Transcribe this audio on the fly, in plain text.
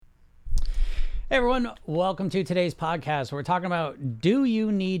Hey everyone, welcome to today's podcast. We're talking about, do you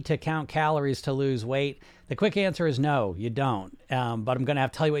need to count calories to lose weight? The quick answer is no, you don't. But I'm going to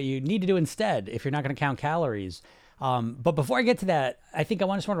have to tell you what you need to do instead if you're not going to count calories. But before I get to that, I think I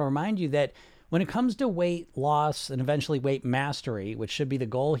just want to remind you that when it comes to weight loss and eventually weight mastery, which should be the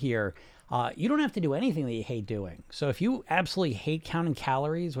goal here, you don't have to do anything that you hate doing. So if you absolutely hate counting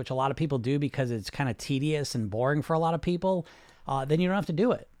calories, which a lot of people do because it's kind of tedious and boring for a lot of people, then you don't have to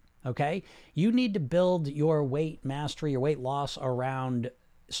do it. Okay. You need to build your weight mastery, your weight loss around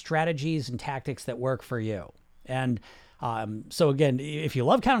strategies and tactics that work for you. And so again, if you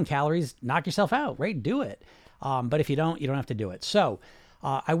love counting calories, knock yourself out, right? Do it. But if you don't have to do it. So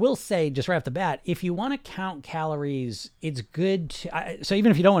I will say just right off the bat, if you want to count calories, it's good to, so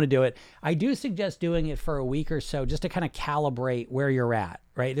even if you don't want to do it, I do suggest doing it for a week or so just to kind of calibrate where you're at,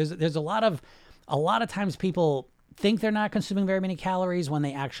 right? There's a lot of times people think they're not consuming very many calories when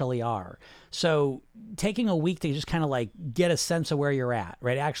they actually are. So taking a week to just kind of like get a sense of where you're at,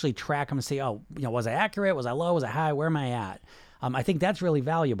 right? Actually track them and say, oh, was I accurate? Was I low? Was I high? Where am I at? I think that's really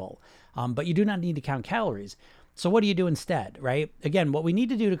valuable. But you do not need to count calories. So what do you do instead, right? Again, what we need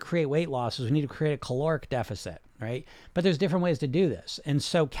to do to create weight loss is we need to create a caloric deficit, right? But there's different ways to do this. And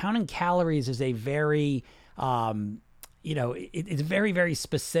so counting calories is a very, it's very, very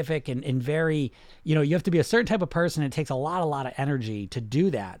specific and very, you have to be a certain type of person. It takes a lot of energy to do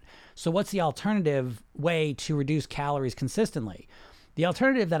that. So what's the alternative way to reduce calories consistently? The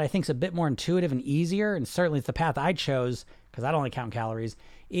alternative that I think is a bit more intuitive and easier, and certainly it's the path I chose because I don't like counting calories,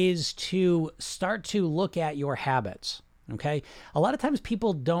 is to start to look at your habits. Okay. A lot of times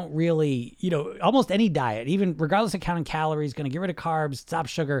people don't really, almost any diet, even regardless of counting calories, going to get rid of carbs, stop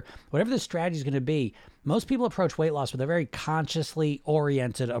sugar, whatever the strategy is going to be. Most people approach weight loss with a very consciously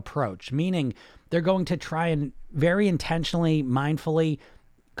oriented approach, meaning they're going to try and very intentionally, mindfully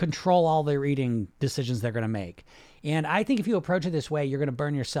control all their eating decisions they're going to make. And I think if you approach it this way, you're going to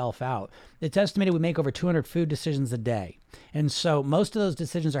burn yourself out. It's estimated we make over 200 food decisions a day. And so most of those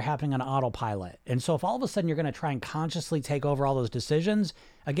decisions are happening on autopilot. And so if all of a sudden you're going to try and consciously take over all those decisions,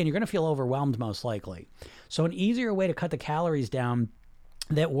 again, you're going to feel overwhelmed most likely. So an easier way to cut the calories down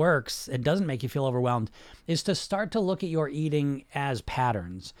that works, it doesn't make you feel overwhelmed, is to start to look at your eating as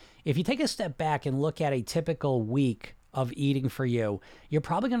patterns. If you take a step back and look at a typical week of eating for you, you're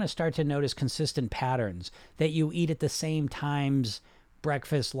probably going to start to notice consistent patterns that you eat at the same times,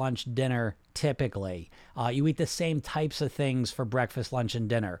 breakfast, lunch, dinner, typically. You eat the same types of things for breakfast, lunch, and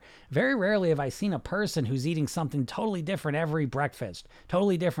dinner. Very rarely have I seen a person who's eating something totally different every breakfast,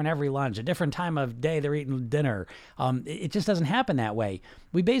 totally different every lunch, a different time of day they're eating dinner. It just doesn't happen that way.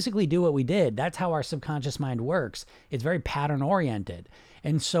 We basically do what we did. That's how our subconscious mind works. It's very pattern oriented.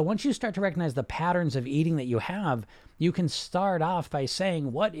 And so once you start to recognize the patterns of eating that you have, you can start off by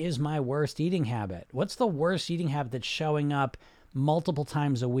saying, what is my worst eating habit? What's the worst eating habit that's showing up multiple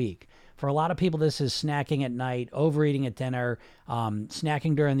times a week? For a lot of people, this is snacking at night, overeating at dinner,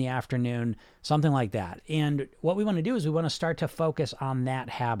 snacking during the afternoon, something like that. And what we want to do is we want to start to focus on that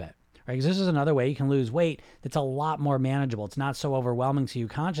habit, right? Because this is another way you can lose weight that's a lot more manageable. It's not so overwhelming to you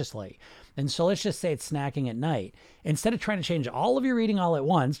consciously. And so let's just say it's snacking at night. Instead of trying to change all of your eating all at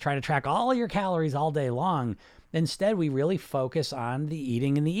once, trying to track all of your calories all day long, instead we really focus on the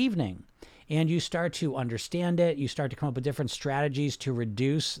eating in the evening. And you start to understand it. You start to come up with different strategies to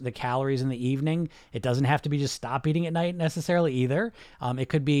reduce the calories in the evening. It doesn't have to be just stop eating at night necessarily either. It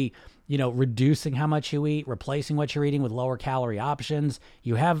could be, reducing how much you eat, replacing what you're eating with lower calorie options.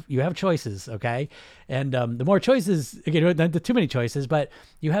 You have choices, okay? And the more choices, again, not too many choices, but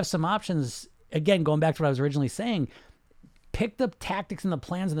you have some options. Again, going back to what I was originally saying, pick the tactics and the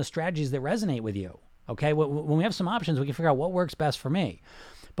plans and the strategies that resonate with you, okay? When we have some options, we can figure out what works best for me.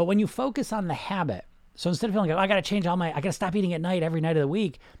 But when you focus on the habit, so instead of feeling like, I got to change I got to stop eating at night every night of the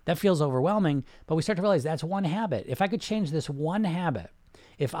week, that feels overwhelming. But we start to realize that's one habit. If I could change this one habit,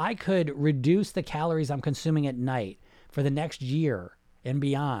 if I could reduce the calories I'm consuming at night for the next year and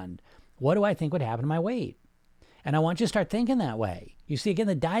beyond, what do I think would happen to my weight? And I want you to start thinking that way. You see, again,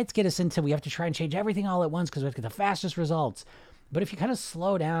 the diets get us into, we have to try and change everything all at once because we have to get the fastest results. But if you kind of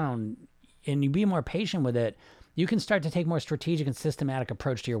slow down and you be more patient with it, you can start to take more strategic and systematic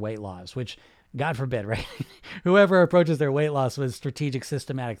approach to your weight loss, which, God forbid, right? Whoever approaches their weight loss with strategic,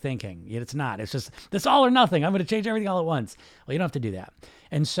 systematic thinking, it's not. It's just, this all or nothing. I'm going to change everything all at once. Well, you don't have to do that.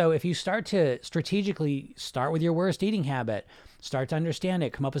 And so if you start to strategically start with your worst eating habit, start to understand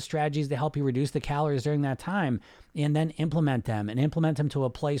it, come up with strategies to help you reduce the calories during that time, and then implement them to a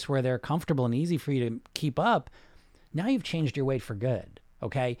place where they're comfortable and easy for you to keep up, now you've changed your weight for good,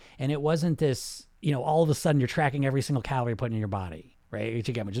 okay? And it wasn't this, all of a sudden you're tracking every single calorie put in your body. right? Which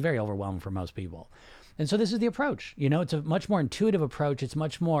is very overwhelming for most people. And so this is the approach. It's a much more intuitive approach. It's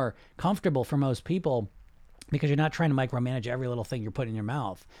much more comfortable for most people because you're not trying to micromanage every little thing you're putting in your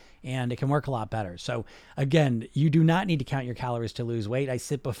mouth, and it can work a lot better. So again, you do not need to count your calories to lose weight. I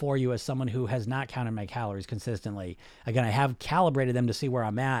sit before you as someone who has not counted my calories consistently. Again, I have calibrated them to see where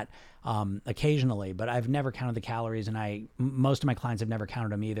I'm at occasionally, but I've never counted the calories, and most of my clients have never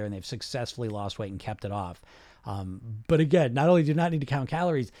counted them either, and they've successfully lost weight and kept it off. But again, not only do you not need to count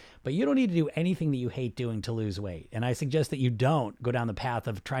calories, but you don't need to do anything that you hate doing to lose weight. And I suggest that you don't go down the path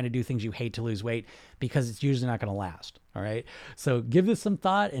of trying to do things you hate to lose weight, because it's usually not going to last. All right. So give this some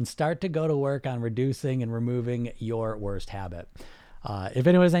thought and start to go to work on reducing and removing your worst habit. If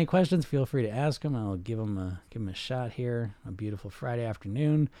anyone has any questions, feel free to ask them. I'll give them a shot here. A beautiful Friday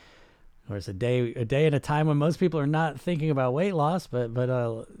afternoon. Of course, a day and a time when most people are not thinking about weight loss, but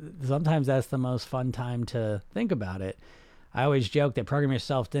sometimes that's the most fun time to think about it. I always joke that Program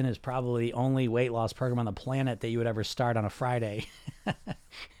Yourself Thin is probably the only weight loss program on the planet that you would ever start on a Friday.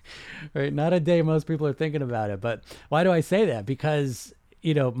 Right? Not a day most people are thinking about it. But why do I say that? Because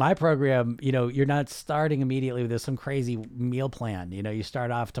my program, you're not starting immediately with some crazy meal plan. You start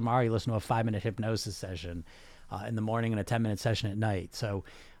off tomorrow, you listen to a 5-minute hypnosis session in the morning and a 10-minute session at night. So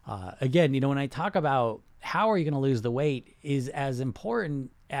again, when I talk about how are you going to lose the weight is as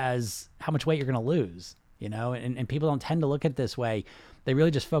important as how much weight you're going to lose, and people don't tend to look at it this way. They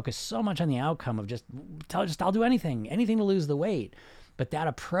really just focus so much on the outcome of I'll do anything to lose the weight. But that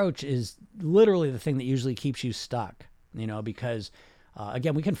approach is literally the thing that usually keeps you stuck, because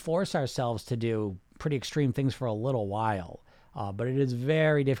again, we can force ourselves to do pretty extreme things for a little while, but it is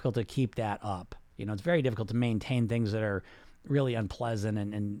very difficult to keep that up. It's very difficult to maintain things that are really unpleasant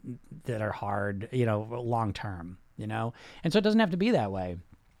and that are hard, long term, and so it doesn't have to be that way.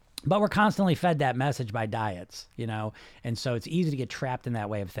 But we're constantly fed that message by diets, and so it's easy to get trapped in that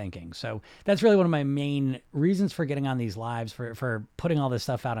way of thinking. So that's really one of my main reasons for getting on these lives, for putting all this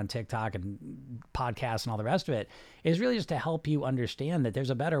stuff out on TikTok and podcasts and all the rest of it, is really just to help you understand that there's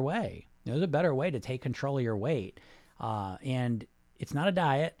a better way. There's a better way to take control of your weight. And it's not a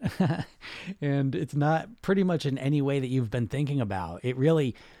diet, and it's not pretty much in any way that you've been thinking about.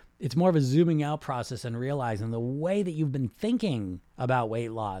 It's more of a zooming out process and realizing the way that you've been thinking about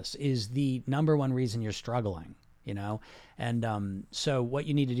weight loss is the number one reason you're struggling, And so what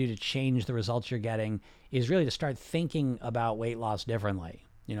you need to do to change the results you're getting is really to start thinking about weight loss differently.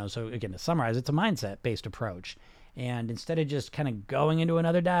 So again, to summarize, it's a mindset-based approach. And instead of just kind of going into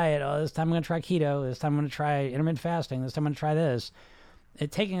another diet, this time I'm going to try keto, this time I'm going to try intermittent fasting, this time I'm going to try this,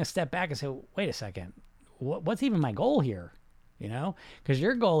 taking a step back and say, wait a second, what's even my goal here? Because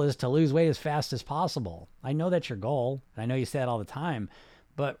your goal is to lose weight as fast as possible. I know that's your goal. I know you say that all the time,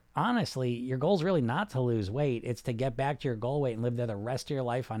 but honestly, your goal is really not to lose weight. It's to get back to your goal weight and live there the rest of your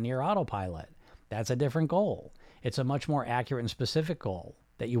life on near autopilot. That's a different goal. It's a much more accurate and specific goal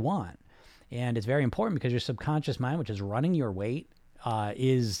that you want. And it's very important because your subconscious mind, which is running your weight,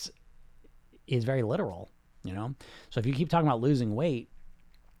 is very literal, So if you keep talking about losing weight,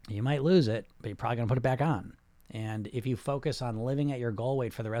 you might lose it, but you're probably going to put it back on. And if you focus on living at your goal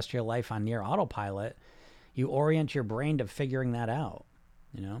weight for the rest of your life on near autopilot, you orient your brain to figuring that out,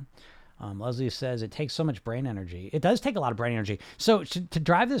 Leslie says it takes so much brain energy. It does take a lot of brain energy. So to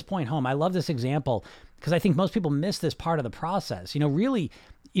drive this point home, I love this example because I think most people miss this part of the process. Really,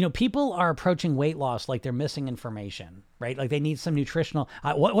 people are approaching weight loss like they're missing information, right? Like they need some nutritional,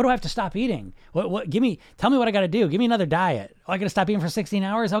 what do I have to stop eating? Tell me what I got to do. Give me another diet. I got to stop eating for 16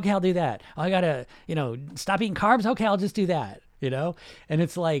 hours. Okay, I'll do that. I got to, stop eating carbs. Okay, I'll just do that, And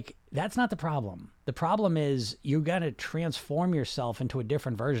it's like, that's not the problem. The problem is you got to transform yourself into a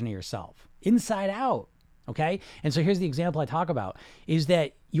different version of yourself, inside out. Okay. And so here's the example I talk about is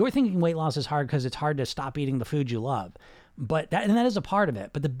that you're thinking weight loss is hard because it's hard to stop eating the food you love. But that is a part of it.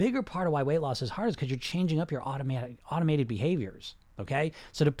 But the bigger part of why weight loss is hard is because you're changing up your automated behaviors. Okay.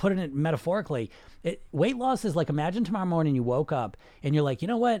 So to put it metaphorically, weight loss is like, imagine tomorrow morning you woke up and you're like, you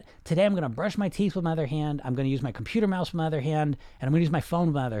know what? Today I'm going to brush my teeth with my other hand. I'm going to use my computer mouse with my other hand, and I'm going to use my phone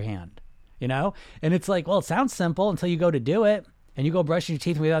with my other hand, And it's like, well, it sounds simple until you go to do it. And you go brush your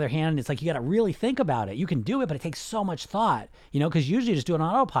teeth with the other hand, and it's like you got to really think about it. You can do it, but it takes so much thought, because usually you just do it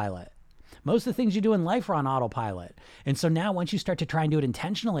on autopilot. Most of the things you do in life are on autopilot. And so now once you start to try and do it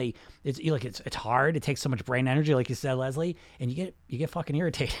intentionally, it's hard. It takes so much brain energy, like you said, Leslie, and you get fucking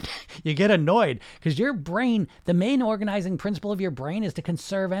irritated. You get annoyed because your brain, the main organizing principle of your brain is to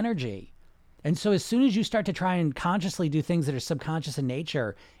conserve energy. And so as soon as you start to try and consciously do things that are subconscious in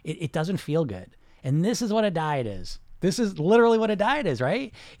nature, it doesn't feel good. And this is what a diet is. This is literally what a diet is,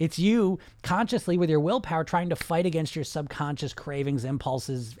 right? It's you consciously with your willpower trying to fight against your subconscious cravings,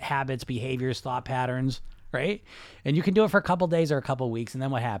 impulses, habits, behaviors, thought patterns, right? And you can do it for a couple days or a couple weeks, and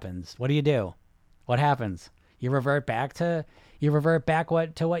then what happens? What do? What happens? You revert back to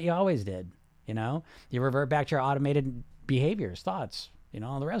what you always did, you know? You revert back to your automated behaviors, thoughts, you know,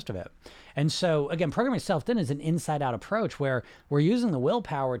 all the rest of it. And so, again, programming yourself-in is an inside-out approach where we're using the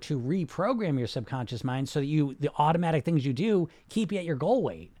willpower to reprogram your subconscious mind so that the automatic things you do keep you at your goal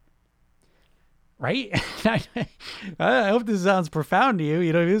weight, right? I hope this sounds profound to you.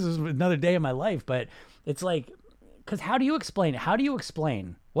 You know, this is another day of my life, but it's like, because how do you explain it? How do you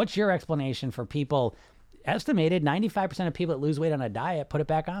explain? What's your explanation for people? Estimated 95% of people that lose weight on a diet put it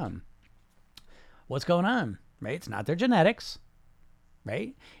back on. What's going on, right? It's not their genetics.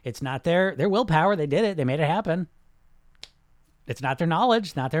 Right? It's not their willpower. They did it. They made it happen. It's not their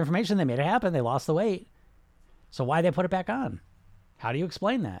knowledge, not their information. They made it happen. They lost the weight. So why they put it back on? How do you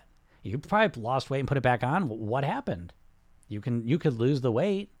explain that? You probably lost weight and put it back on. What happened? You could lose the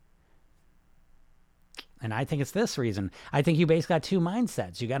weight. And I think it's this reason. I think you basically got two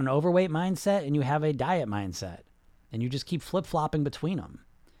mindsets. You got an overweight mindset and you have a diet mindset. And you just keep flip-flopping between them.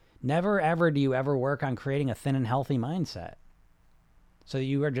 Never, ever do you ever work on creating a thin and healthy mindset. So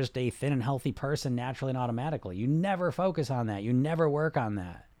you are just a thin and healthy person naturally and automatically. You never focus on that. You never work on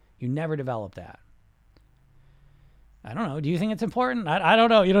that. You never develop that. I don't know. Do you think it's important? I don't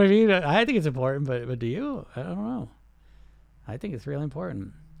know. You know what I mean? I think it's important, but do you? I don't know. I think it's really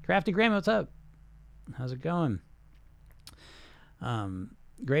important. Crafty Graham, what's up? How's it going?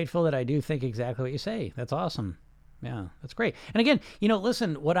 Grateful that I do think exactly what you say. That's awesome. Yeah, that's great. And again, you know,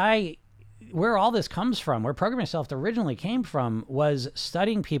 listen, where all this comes from, where Program Yourself originally came from, was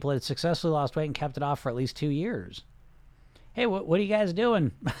studying people that had successfully lost weight and kept it off for at least 2 years. Hey, what are you guys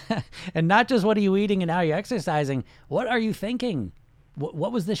doing? And not just what are you eating and how you're exercising. What are you thinking?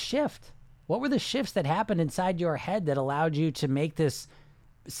 What was the shift? What were the shifts that happened inside your head that allowed you to make this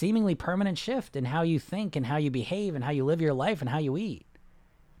seemingly permanent shift in how you think and how you behave and how you live your life and how you eat?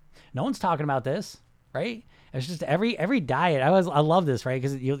 No one's talking about this, right? It's just every diet. I love this, right?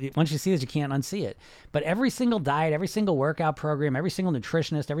 Because once you see this, you can't unsee it. But every single diet, every single workout program, every single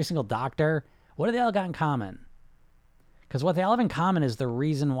nutritionist, every single doctor, what do they all got in common? Because what they all have in common is the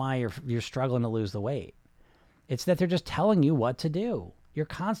reason why you're struggling to lose the weight. It's that they're just telling you what to do. You're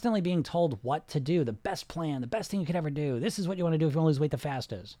constantly being told what to do, the best plan, the best thing you could ever do. This is what you want to do if you want to lose weight the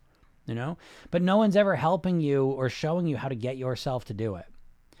fastest, you know? But no one's ever helping you or showing you how to get yourself to do it.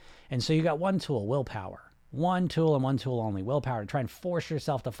 And so you got one tool, willpower. One tool and one tool only, willpower, to try and force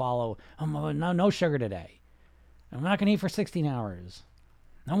yourself to follow, no sugar today. I'm not going to eat for 16 hours.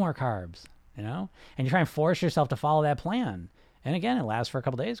 No more carbs, you know? And you try and force yourself to follow that plan. And again, it lasts for a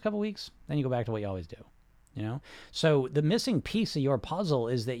couple days, a couple weeks. Then you go back to what you always do, you know? So the missing piece of your puzzle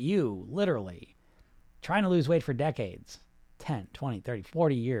is that you literally trying to lose weight for decades, 10, 20, 30,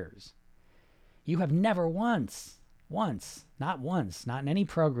 40 years. You have never once, not in any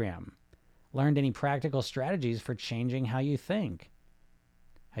program, learned any practical strategies for changing how you think,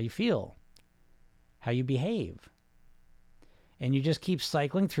 how you feel, how you behave. And you just keep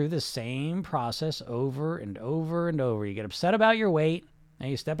cycling through the same process over and over and over. You get upset about your weight, and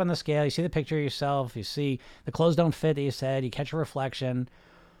you step on the scale, you see the picture of yourself, you see the clothes don't fit that you said, you catch a reflection,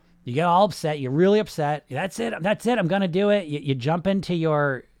 you get all upset, you're really upset. That's it, I'm going to do it. You jump into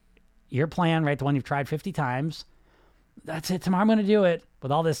your plan, right, the one you've tried 50 times. That's it. Tomorrow I'm going to do it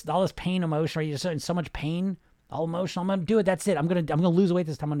with all this pain, emotion. Right? You're just in so much pain, all emotional. I'm going to do it. That's it. I'm going to lose weight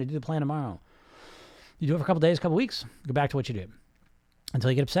this time. I'm going to do the plan tomorrow. You do it for a couple days, a couple weeks, go back to what you did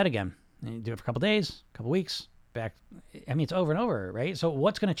until you get upset again. And you do it for a couple days, a couple weeks, back. I mean, it's over and over, right? So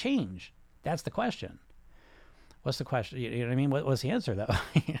what's going to change? That's the question. What's the question? You know what I mean? What's the answer though?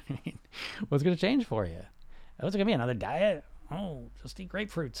 What's going to change for you? What's it going to be? Another diet? Oh, just eat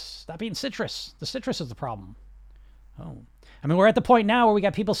grapefruits. Stop eating citrus. The citrus is the problem. Oh, I mean, we're at the point now where we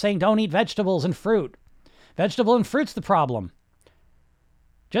got people saying don't eat vegetables and fruit. Vegetable and fruit's the problem.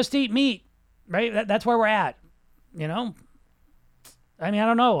 Just eat meat, right? That's where we're at, you know? I mean, I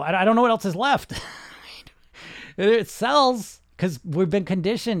don't know. I don't know what else is left. It sells because we've been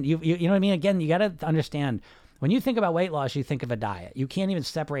conditioned. You know what I mean? Again, you got to understand, when you think about weight loss, you think of a diet. You can't even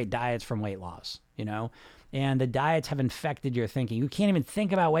separate diets from weight loss, you know? And the diets have infected your thinking. You can't even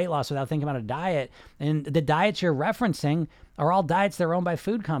think about weight loss without thinking about a diet. And the diets you're referencing are all diets that are owned by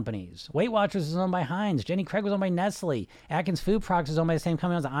food companies. Weight Watchers is owned by Heinz. Jenny Craig was owned by Nestle. Atkins Food Products is owned by the same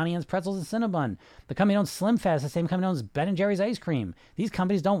company that owns Onions, Pretzels, and Cinnabon. The company that owns Slim Fast, the same company that owns Ben & Jerry's ice cream. These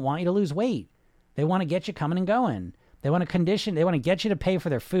companies don't want you to lose weight. They want to get you coming and going. They want to get you to pay for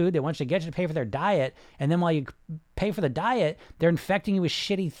their food. They want you to get you to pay for their diet. And then while you pay for the diet, they're infecting you with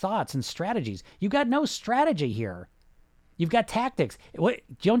shitty thoughts and strategies. You've got no strategy here. You've got tactics.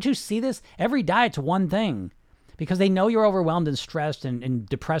 Don't you see this? Every diet's one thing because they know you're overwhelmed and stressed and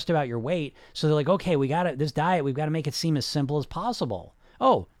depressed about your weight. So they're like, okay, this diet, we've got to make it seem as simple as possible.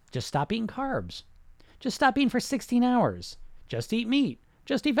 Oh, just stop eating carbs. Just stop eating for 16 hours. Just eat meat.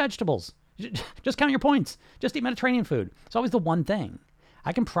 Just eat vegetables. Just count your points. Just eat Mediterranean food. It's always the one thing.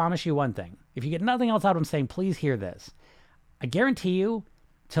 I can promise you one thing. If you get nothing else out of what I'm saying, please hear this. I guarantee you,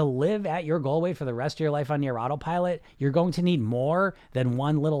 to live at your goal weight for the rest of your life on your autopilot, you're going to need more than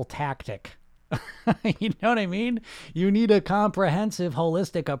one little tactic. You know what I mean? You need a comprehensive,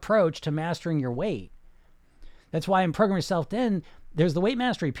 holistic approach to mastering your weight. That's why in Program Yourself Thin, there's the weight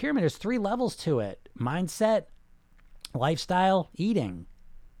mastery pyramid. There's 3 levels to it: mindset, lifestyle, eating.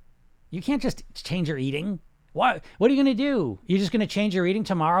 You can't just change your eating. What are you going to do? You're just going to change your eating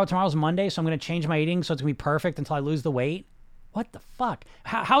tomorrow? Tomorrow's Monday, so I'm going to change my eating so it's going to be perfect until I lose the weight? What the fuck?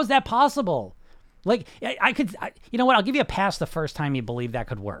 How is that possible? Like, you know what? I'll give you a pass the first time you believe that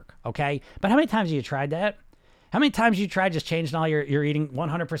could work, okay? But how many times have you tried that? How many times have you tried just changing all your eating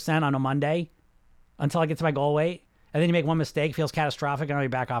 100% on a Monday until I get to my goal weight? And then you make one mistake, feels catastrophic, and now you're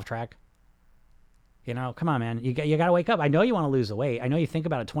back off track? You know, come on, man. You got to wake up. I know you want to lose the weight. I know you think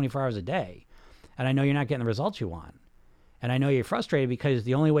about it 24 hours a day. And I know you're not getting the results you want. And I know you're frustrated because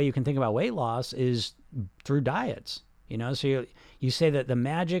the only way you can think about weight loss is through diets. You know, so you say that the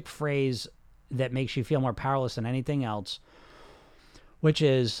magic phrase that makes you feel more powerless than anything else, which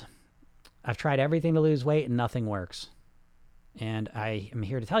is, I've tried everything to lose weight and nothing works. And I am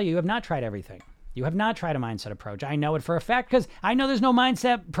here to tell you have not tried everything. You have not tried a mindset approach. I know it for a fact because I know there's no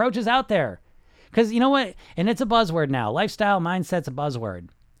mindset approaches out there. Because you know what? And it's a buzzword now. Lifestyle mindset's a buzzword.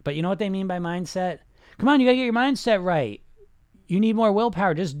 But you know what they mean by mindset? Come on, you got to get your mindset right. You need more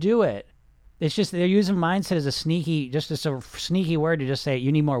willpower. Just do it. It's just they're using mindset as a sneaky word to just say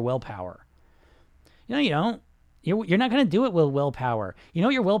you need more willpower. You know you don't. You're not going to do it with willpower. You know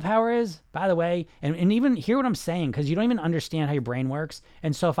what your willpower is, by the way? And even hear what I'm saying, because you don't even understand how your brain works.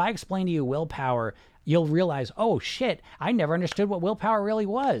 And so if I explain to you willpower, you'll realize, oh shit, I never understood what willpower really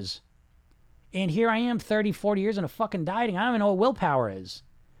was. And here I am 30, 40 years into fucking dieting. I don't even know what willpower is.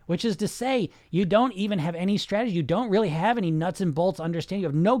 Which is to say, you don't even have any strategy. You don't really have any nuts and bolts understanding. You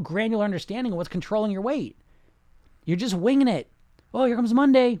have no granular understanding of what's controlling your weight. You're just winging it. Oh, here comes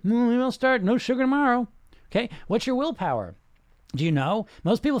Monday. Maybe I'll start. No sugar tomorrow. Okay, what's your willpower? Do you know?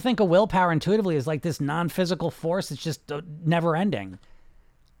 Most people think of willpower intuitively as like this non-physical force that's just never ending.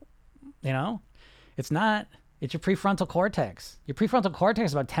 You know? It's not. It's your prefrontal cortex. Your prefrontal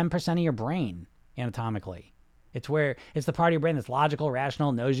cortex is about 10% of your brain anatomically. It's the part of your brain that's logical,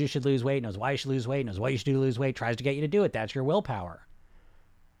 rational, knows you should lose weight, knows why you should lose weight, knows what you should do to lose weight, tries to get you to do it. That's your willpower.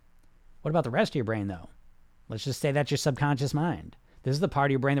 What about the rest of your brain, though? Let's just say that's your subconscious mind. This is the part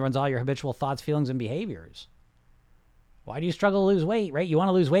of your brain that runs all your habitual thoughts, feelings, and behaviors. Why do you struggle to lose weight, right? You want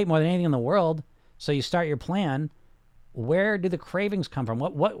to lose weight more than anything in the world, so you start your plan. Where do the cravings come from?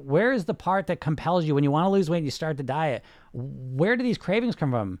 Where is the part that compels you when you want to lose weight and you start the diet? Where do these cravings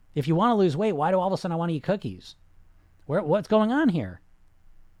come from? If you want to lose weight, why do all of a sudden I want to eat cookies? What's going on here?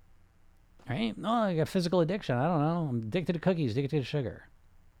 Right? Oh, I got physical addiction. I don't know. I'm addicted to cookies, addicted to sugar.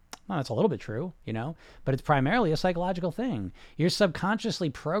 Well, that's a little bit true, you know, but it's primarily a psychological thing. You're subconsciously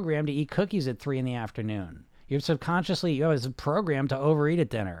programmed to eat cookies at 3 p.m. You're subconsciously, it's programmed to overeat at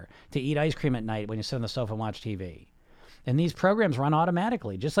dinner, to eat ice cream at night when you sit on the sofa and watch TV. And these programs run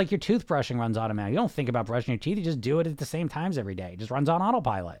automatically, just like your toothbrushing runs automatically. You don't think about brushing your teeth. You just do it at the same times every day. It just runs on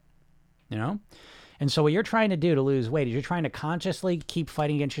autopilot, you know? And so what you're trying to do to lose weight is you're trying to consciously keep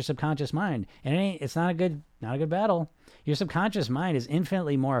fighting against your subconscious mind. And it's not a good battle. Your subconscious mind is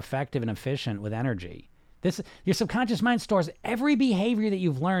infinitely more effective and efficient with energy. Your subconscious mind stores every behavior that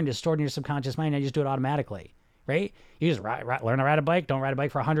you've learned is stored in your subconscious mind, and you just do it automatically, right? You just learn to ride a bike. Don't ride a bike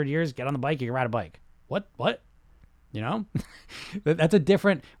for 100 years. Get on the bike. You can ride a bike. What? You know, that's a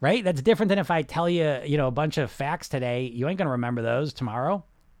different, right? That's different than if I tell you, a bunch of facts today. You ain't going to remember those tomorrow.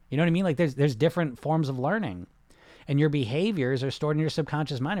 You know what I mean? Like there's different forms of learning, and your behaviors are stored in your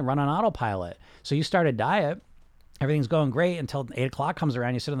subconscious mind and run on autopilot. So you start a diet, everything's going great until 8 o'clock comes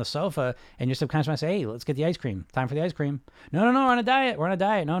around. You sit on the sofa and your subconscious mind say, hey, let's get the ice cream. Time for the ice cream. No, we're on a diet. We're on a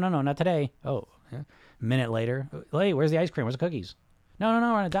diet. No, not today. Oh, yeah. A minute later. Hey, where's the ice cream? Where's the cookies? No, we're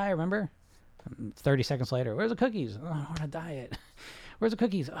on a diet, remember? 30 seconds later, where's the cookies? Oh, we're on a diet. Where's the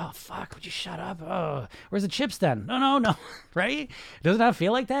cookies? Oh, fuck, would you shut up? Oh, where's the chips then? No, right? Does it not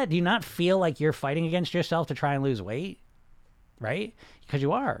feel like that? Do you not feel like you're fighting against yourself to try and lose weight? Right? Because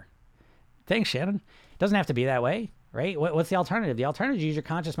you are. Thanks, Shannon. It doesn't have to be that way. right? What's the alternative? The alternative is use your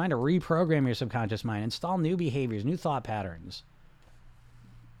conscious mind to reprogram your subconscious mind, install new behaviors, new thought patterns.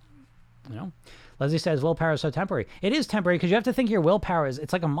 You know, Leslie says willpower is so temporary. It is temporary because you have to think your willpower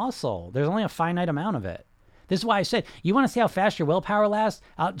it's like a muscle. There's only a finite amount of it. This is why I said, you want to see how fast your willpower lasts?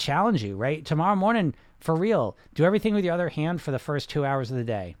 I'll challenge you, right? Tomorrow morning, for real, do everything with your other hand for the first 2 hours of the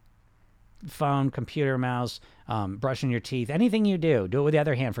day. Phone, computer, mouse, brushing your teeth, anything you do it with the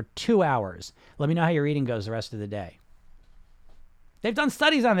other hand for 2 hours. Let me know how your eating goes the rest of the day. They've done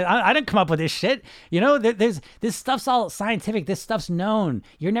studies on it. I didn't come up with this shit. You know, this stuff's all scientific. This stuff's known.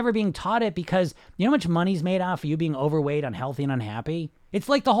 You're never being taught it because you know how much money's made off of you being overweight, unhealthy, and unhappy? It's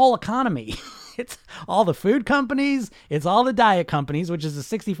like the whole economy. It's all the food companies. It's all the diet companies, which is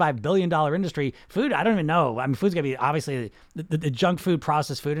a $65 billion industry. Food, I don't even know. I mean, food's going to be obviously the junk food,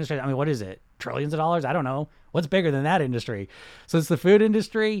 processed food industry. I mean, what is it? Trillions of dollars? I don't know. What's bigger than that industry? So it's the food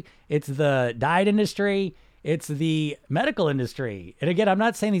industry. It's the diet industry. It's the medical industry. And again, I'm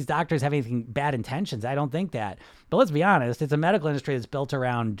not saying these doctors have anything bad intentions. I don't think that. But let's be honest. It's a medical industry that's built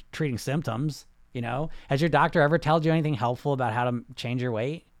around treating symptoms. You know, has your doctor ever told you anything helpful about how to change your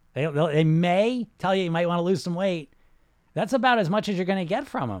weight? They may tell you might want to lose some weight. That's about as much as you're going to get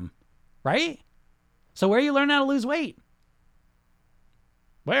from them, right? So where you learn how to lose weight?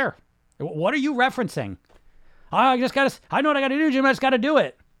 Where? What are you referencing? Oh, I know what I got to do, Jim. I just got to do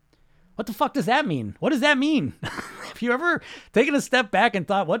it. What the fuck does that mean? What does that mean? Have you ever taken a step back and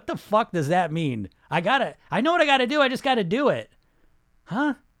thought, what the fuck does that mean? I know what I got to do. I just got to do it.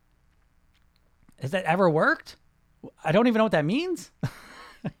 Huh? Has that ever worked? I don't even know what that means.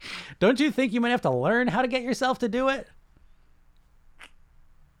 Don't you think you might have to learn how to get yourself to do it?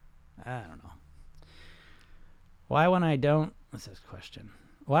 I don't know. What's this question?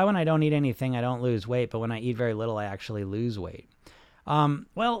 Why when I don't eat anything, I don't lose weight, but when I eat very little, I actually lose weight?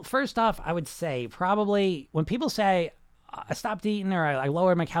 Well, first off, I would say probably when people say I stopped eating or I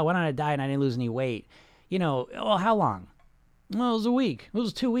lowered my went on a diet and I didn't lose any weight, you know, well, how long? Well, it was a week. It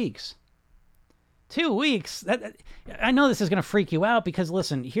was 2 weeks. 2 weeks. I know this is going to freak you out because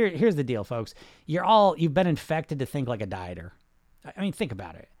listen, here's the deal, folks. You've been infected to think like a dieter. I mean, think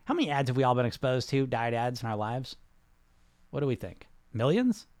about it. How many ads have we all been exposed to, diet ads in our lives? What do we think?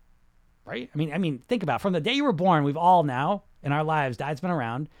 Millions? Right? I mean, think about it. From the day you were born, we've all now in our lives, diet's been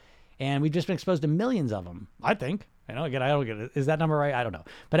around and we've just been exposed to millions of them. I think. I don't get it. Is that number right? I don't know.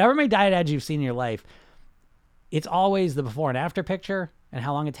 But however many diet ads you've seen in your life, it's always the before and after picture and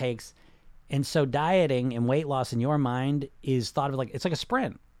how long it takes. And so dieting and weight loss in your mind is thought of it's like a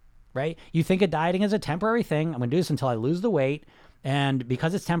sprint, right? You think of dieting as a temporary thing. I'm going to do this until I lose the weight. And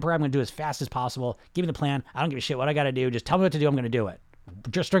because it's temporary, I'm going to do it as fast as possible. Give me the plan. I don't give a shit what I got to do. Just tell me what to do. I'm going to do it.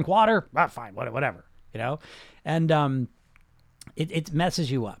 Just drink water. Fine. Whatever, you know? And it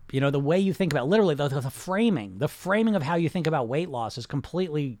messes you up. You know, the way you think about literally the framing of how you think about weight loss is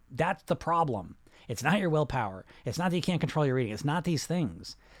completely, that's the problem. It's not your willpower. It's not that you can't control your eating. It's not these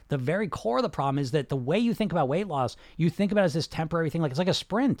things. The very core of the problem is that the way you think about weight loss, you think about it as this temporary thing. Like it's like a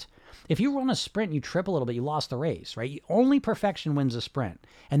sprint. If you run a sprint and you trip a little bit, you lost the race, right? Only perfection wins a sprint.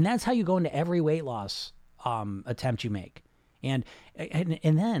 And that's how you go into every weight loss attempt you make. And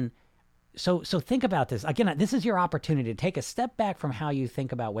then, so think about this. Again, this is your opportunity to take a step back from how you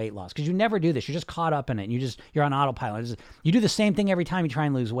think about weight loss because you never do this. You're just caught up in it. And you're on autopilot. You do the same thing every time you try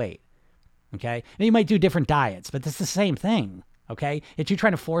and lose weight. Okay. And you might do different diets, but it's the same thing. Okay. It's you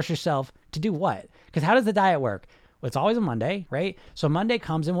trying to force yourself to do what? Because how does the diet work? Well, it's always a Monday, right? So Monday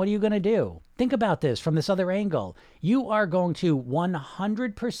comes and what are you going to do? Think about this from this other angle. You are going to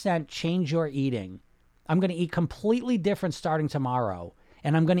 100% change your eating. I'm going to eat completely different starting tomorrow.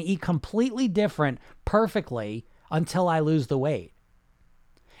 And I'm going to eat completely different perfectly until I lose the weight.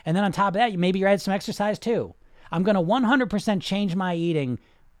 And then on top of that, maybe you add some exercise too. I'm going to 100% change my eating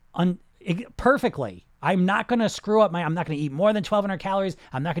perfectly. I'm not going to screw up I'm not going to eat more than 1,200 calories.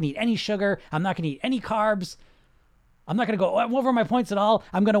 I'm not going to eat any sugar. I'm not going to eat any carbs. I'm not going to go over my points at all.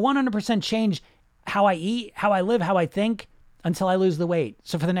 I'm going to 100% change how I eat, how I live, how I think until I lose the weight.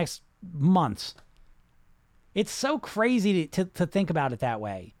 So for the next months. It's so crazy to think about it that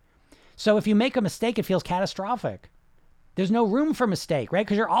way. So if you make a mistake, it feels catastrophic. There's no room for mistake, right?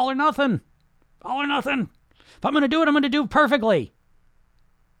 Because you're all or nothing. All or nothing. If I'm going to do it, I'm going to do it perfectly.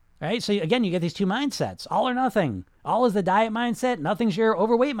 Right? So again, you get these two mindsets, all or nothing. All is the diet mindset. Nothing's your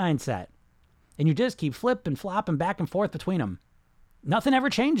overweight mindset. And you just keep flipping, flopping back and forth between them. Nothing ever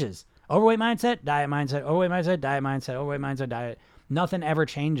changes. Overweight mindset, diet mindset, overweight mindset, diet mindset, overweight mindset, diet. Nothing ever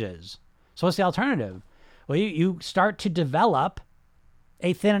changes. So what's the alternative? Well, you start to develop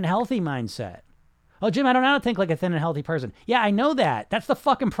a thin and healthy mindset. Oh, Jim, I don't know how to think like a thin and healthy person. Yeah, I know that. That's the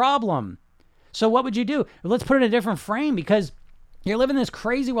fucking problem. So what would you do? Let's put it in a different frame, because you're living this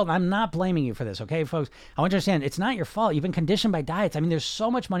crazy world. I'm not blaming you for this, okay, folks? I want you to understand, it's not your fault. You've been conditioned by diets. I mean, there's so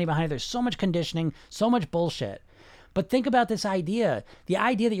much money behind it. There's so much conditioning, so much bullshit. But think about this idea, the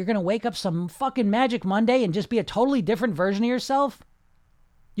idea that you're going to wake up some fucking magic Monday and just be a totally different version of yourself.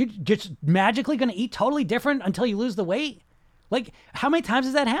 You're just magically going to eat totally different until you lose the weight? Like, how many times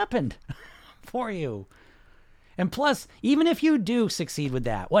has that happened for you? And plus, even if you do succeed with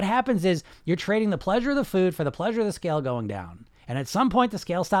that, what happens is you're trading the pleasure of the food for the pleasure of the scale going down. And at some point, the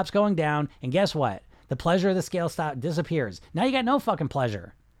scale stops going down. And guess what? The pleasure of the scale disappears. Now you got no fucking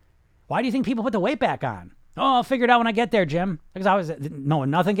pleasure. Why do you think people put the weight back on? Oh, I'll figure it out when I get there, Jim. Because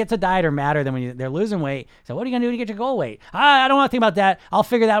nothing gets a diet or matter than when they're losing weight. So what are you going to do to get your goal weight? I don't want to think about that. I'll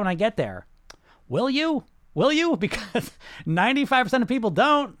figure that when I get there. Will you? Will you? Because 95% of people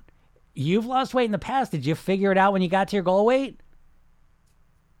don't. You've lost weight in the past. Did you figure it out when you got to your goal weight?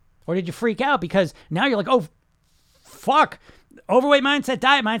 Or did you freak out because now you're like, oh, fuck. Overweight mindset,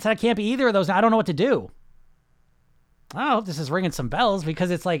 diet mindset, I can't be either of those. I don't know what to do. I hope this is ringing some bells,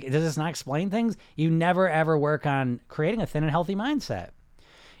 because it's like, does this not explain things? You never, ever work on creating a thin and healthy mindset.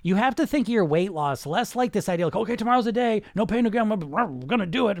 You have to think of your weight loss less like this idea, like, okay, tomorrow's a day, no pain, no gain, I'm going to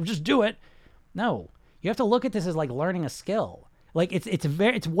do it, just do it. No, you have to look at this as like learning a skill. Like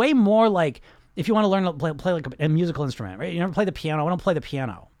it's way more like if you want to learn to play like a musical instrument, right? You never play the piano. I don't play the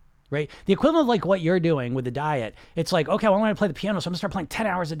piano, right? The equivalent of like what you're doing with the diet. It's like, okay, well, I want to play the piano, so I'm going to start playing 10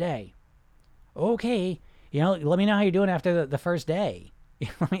 hours a day. Okay. Let me know how you're doing after the first day.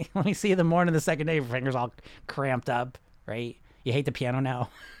 let me see you the morning of the second day. Your fingers all cramped up, right? You hate the piano now.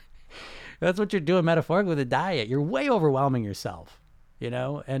 That's what you're doing metaphorically with a diet. You're way overwhelming yourself,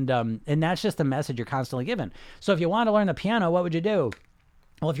 and that's just the message you're constantly given. So if you want to learn the piano, what would you do?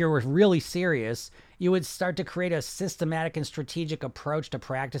 Well, if you were really serious, you would start to create a systematic and strategic approach to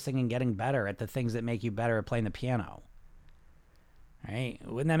practicing and getting better at the things that make you better at playing the piano. Right?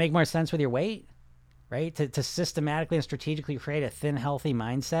 Wouldn't that make more sense with your weight? Right? To systematically and strategically create a thin, healthy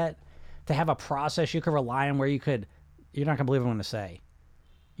mindset, to have a process you could rely on where you're not going to believe what I'm going to say.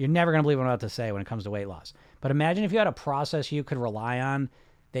 You're never going to believe what I'm about to say when it comes to weight loss. But imagine if you had a process you could rely on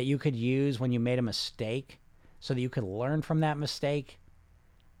that you could use when you made a mistake so that you could learn from that mistake,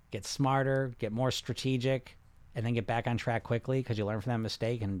 get smarter, get more strategic, and then get back on track quickly because you learned from that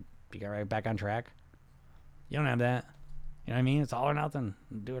mistake and you got right back on track. You don't have that. You know what I mean? It's all or nothing.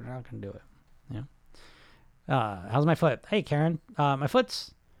 Do it or not going to do it. Yeah. How's my foot? Hey, Karen. My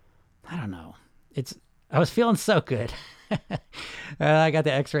foot's, I don't know. I was feeling so good. I got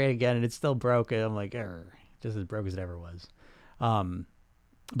the x-ray again and it's still broken. I'm like, just as broke as it ever was.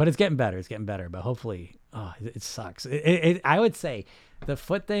 But it's getting better. It's getting better. But hopefully, it sucks. I would say the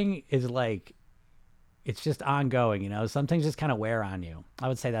foot thing is like, it's just ongoing, Some things just kind of wear on you. I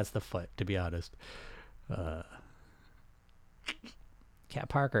would say that's the foot, to be honest. Cat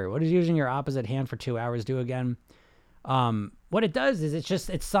Parker, what does using your opposite hand for 2 hours do again? What it does is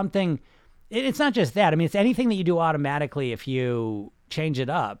it's something, it's not just that. I mean, it's anything that you do automatically. If you change it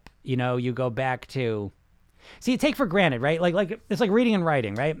up, you go back to, see, you take for granted, right? Like it's like reading and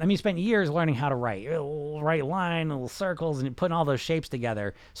writing, right? I mean, you spent years learning how to write, write line, little circles, and putting all those shapes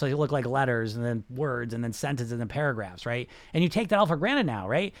together so you look like letters and then words and then sentences and then paragraphs, right? And you take that all for granted now,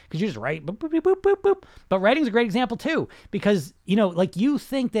 right? Because you just write, boop, boop, boop, boop, boop, boop. But writing's a great example too, because like you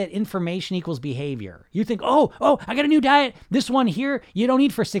think that information equals behavior. You think, oh, I got a new diet. This one here, you don't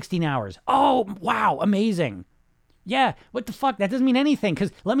eat for 16 hours. Oh, wow, amazing. Yeah, what the fuck? That doesn't mean anything.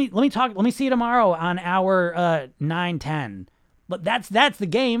 Because let me see you tomorrow on hour 9, 10. But that's the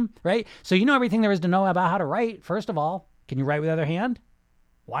game, right? So you know everything there is to know about how to write. First of all, can you write with the other hand?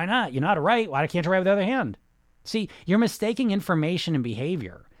 Why not? You know how to write. Why can't you write with the other hand? See, you're mistaking information and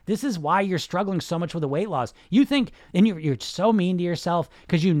behavior. This is why you're struggling so much with the weight loss. You think, and you're so mean to yourself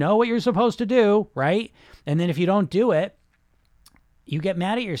because you know what you're supposed to do, right? And then if you don't do it, you get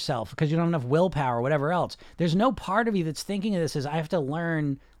mad at yourself because you don't have enough willpower or whatever else. There's no part of you that's thinking of this as I have to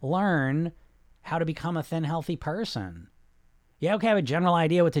learn how to become a thin, healthy person. Yeah, okay, I have a general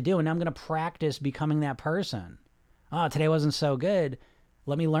idea what to do, and now I'm going to practice becoming that person. Oh, today wasn't so good.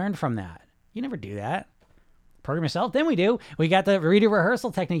 Let me learn from that. You never do that. Program yourself? Then we do. We got the read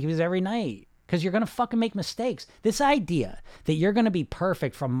rehearsal technique we use every night because you're going to fucking make mistakes. This idea that you're going to be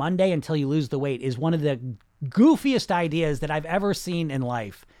perfect from Monday until you lose the weight is one of the goofiest ideas that I've ever seen in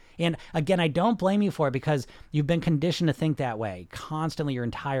life. And again, I don't blame you for it because you've been conditioned to think that way constantly your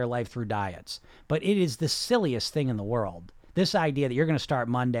entire life through diets. But it is the silliest thing in the world. This idea that you're going to start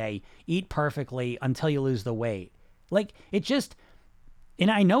Monday, eat perfectly until you lose the weight. Like, it's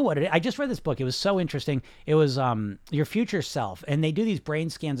and I know what it is. I just read this book. It was so interesting. It was Your Future Self. And they do these brain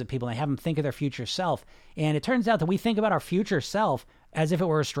scans of people and they have them think of their future self. And it turns out that we think about our future self as if it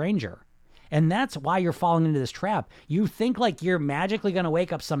were a stranger. And that's why you're falling into this trap. You think like you're magically going to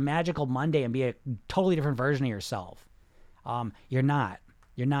wake up some magical Monday and be a totally different version of yourself. You're not.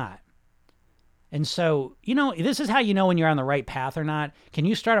 You're not. And so, this is how you know when you're on the right path or not. Can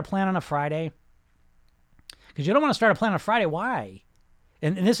you start a plan on a Friday? Because you don't want to start a plan on a Friday. Why?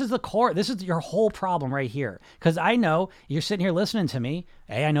 And this is the core. This is your whole problem right here. Because I know you're sitting here listening to me.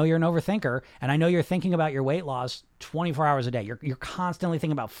 Hey, I know you're an overthinker. And I know you're thinking about your weight loss 24 hours a day. You're constantly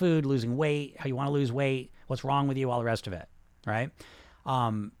thinking about food, losing weight, how you want to lose weight, what's wrong with you, all the rest of it. Right?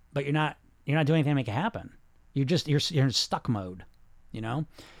 But you're not doing anything to make it happen. You're in stuck mode,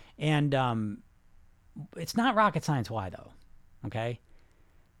 And it's not rocket science. Why though? Okay.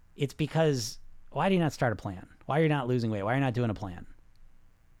 It's because why do you not start a plan? Why are you not losing weight? Why are you not doing a plan?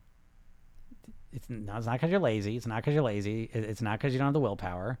 It's not because you're lazy. It's not because you're lazy. It's not because you don't have the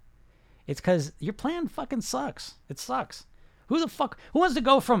willpower. It's because your plan fucking sucks. It sucks. Who wants to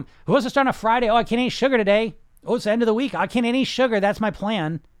start on a Friday? Oh, I can't eat sugar today. Oh, it's the end of the week. I can't eat any sugar. That's my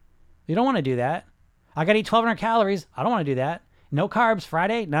plan. You don't want to do that. I got to eat 1,200 calories. I don't want to do that. No carbs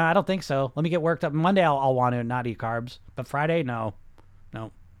Friday? No, I don't think so. Let me get worked up. Monday I'll want to not eat carbs. But Friday, no.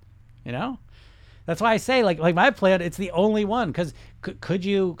 That's why I say like my plan, it's the only one. Because could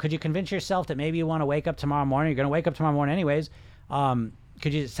you convince yourself that maybe you want to wake up tomorrow morning? You're going to wake up tomorrow morning anyways.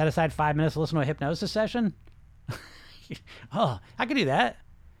 Could you set aside 5 minutes to listen to a hypnosis session? Oh, I could do that.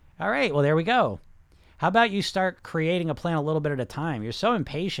 All right, well, there we go. How about you start creating a plan a little bit at a time? You're so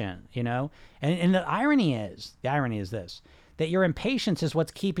impatient, And the irony is this, that your impatience is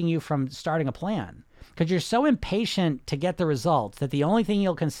what's keeping you from starting a plan. Because you're so impatient to get the results that the only thing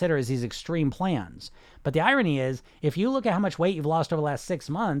you'll consider is these extreme plans. But the irony is, if you look at how much weight you've lost over the last 6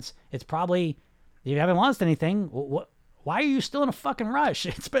 months, it's probably, you haven't lost anything. Why are you still in a fucking rush?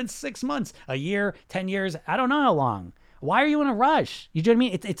 It's been 6 months, a year, 10 years. I don't know how long. Why are you in a rush? You know what I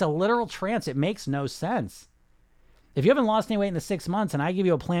mean? It's a literal trance. It makes no sense. If you haven't lost any weight in the 6 months, and I give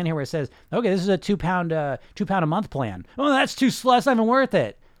you a plan here where it says, okay, this is a 2 pound a month plan. Oh, that's too slow. That's not even worth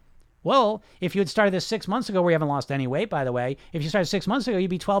it. Well, if you had started this 6 months ago, where you haven't lost any weight, by the way, if you started 6 months ago,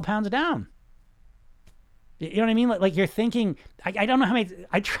 you'd be 12 pounds down. You know what I mean? Like you're thinking, I don't know how many,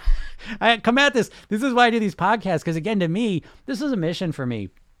 I come at this. This is why I do these podcasts. Because again, to me, this is a mission for me.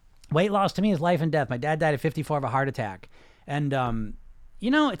 Weight loss to me is life and death. My dad died at 54 of a heart attack. And,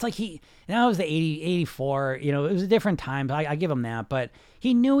 it's like it was the 84, it was a different time. I give him that, but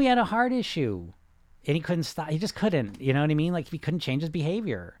he knew he had a heart issue and he couldn't stop. He just couldn't, you know what I mean? Like he couldn't change his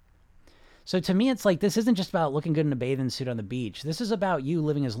behavior. So to me, it's like, this isn't just about looking good in a bathing suit on the beach. This is about you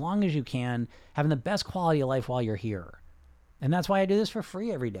living as long as you can, having the best quality of life while you're here. And that's why I do this for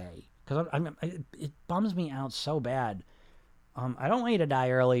free every day. Because it bums me out so bad. I don't want you to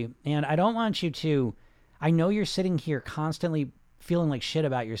die early. And I don't want you to, I know you're sitting here constantly feeling like shit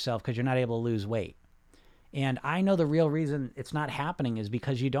about yourself because you're not able to lose weight. And I know the real reason it's not happening is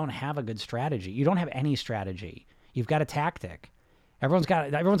because you don't have a good strategy. You don't have any strategy. You've got a tactic. Everyone's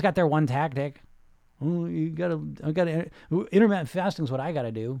got their one tactic. Oh, intermittent fasting is what I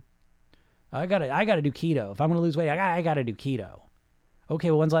gotta do. I gotta do keto. If I'm gonna lose weight, I gotta do keto. Okay,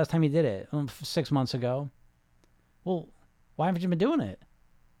 well, when's the last time you did it? 6 months ago. Well, why haven't you been doing it?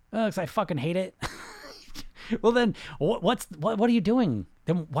 Because I fucking hate it. Well, then what are you doing?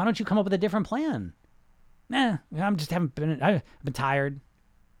 Then why don't you come up with a different plan? I've been tired.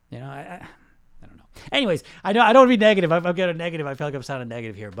 I don't know. Anyways, I don't want to be negative. I'm getting negative. I feel like I'm sounding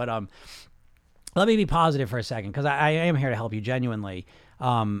negative here, but let me be positive for a second because I am here to help you genuinely.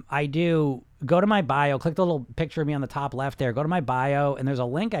 I do go to my bio, click the little picture of me on the top left there, go to my bio, and there's a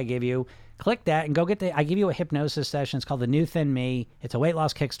link I give you. Click that and go I give you a hypnosis session. It's called The New Thin Me. It's a weight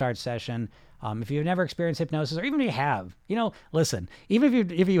loss kickstart session. If you've never experienced hypnosis, or even if you have, listen,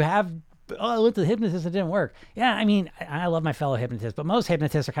 even if you have, I went to the hypnotist, it didn't work. Yeah, I mean, I love my fellow hypnotists, but most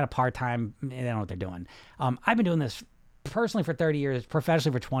hypnotists are kind of part-time. They don't know what they're doing. I've been doing this personally for 30 years,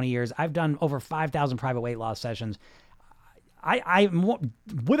 professionally for 20 years. I've done over 5,000 private weight loss sessions. I'm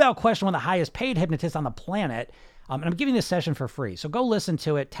without question one of the highest paid hypnotists on the planet. And I'm giving this session for free. So go listen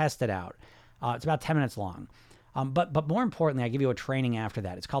to it, test it out. It's about 10 minutes long. But more importantly, I give you a training after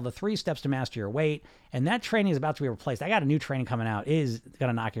that. It's called the 3 Steps to Master Your Weight. And that training is about to be replaced. I got a new training coming out. It is going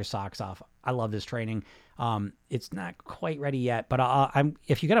to knock your socks off. I love this training. It's not quite ready yet, but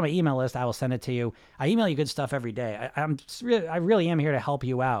if you get on my email list, I will send it to you. I email you good stuff every day. I really am here to help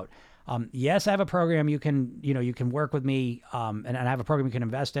you out. Yes, I have a program you can work with me, and I have a program you can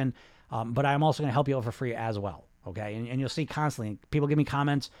invest in. But I'm also going to help you out for free as well. Okay. And you'll see constantly people give me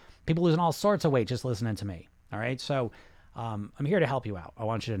comments, people losing all sorts of weight just listening to me. All right. So I'm here to help you out. I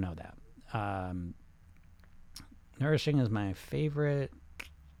want you to know that. Nourishing is my favorite.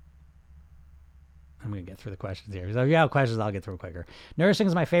 I'm going to get through the questions here. So if you have questions, I'll get through quicker. Nourishing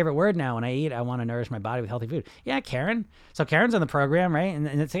is my favorite word now. When I eat, I want to nourish my body with healthy food. Yeah, Karen. So Karen's in the program, right? And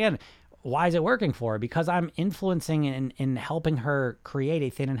it's, again, why is it working for her? Because I'm influencing and helping her create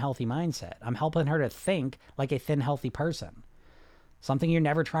a thin and healthy mindset. I'm helping her to think like a thin, healthy person. Something you're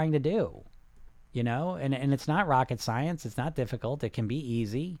never trying to do, you know? And it's not rocket science. It's not difficult. It can be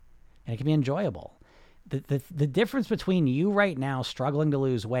easy and it can be enjoyable. The difference between you right now struggling to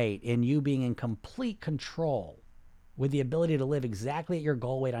lose weight and you being in complete control with the ability to live exactly at your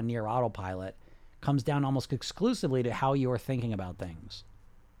goal weight on near autopilot comes down almost exclusively to how you're thinking about things.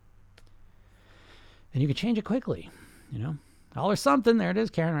 And you can change it quickly, you know. All or something. There it is,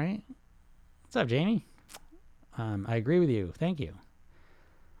 Karen, right? What's up, Jamie? I agree with you. Thank you.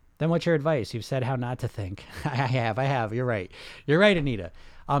 Then what's your advice? You've said how not to think. I have. You're right. You're right, Anita.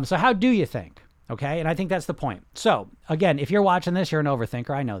 So how do you think? Okay. And I think that's the point. So again, if you're watching this, you're an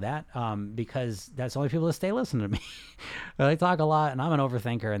overthinker. I know that, because that's the only people that stay listening to me. I talk a lot and I'm an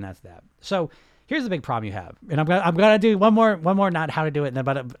overthinker, and that's that. So here's the big problem you have. And I'm going to do one more, not how to do it,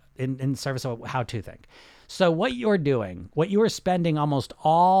 but in service of how to think. So what you're doing, what you are spending almost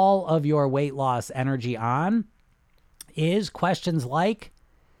all of your weight loss energy on is questions like,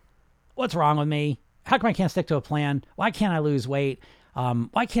 what's wrong with me? How come I can't stick to a plan? Why can't I lose weight?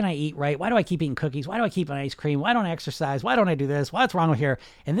 Why can't I eat right? Why do I keep eating cookies? Why do I keep eating ice cream? Why don't I exercise? Why don't I do this? What's wrong with here?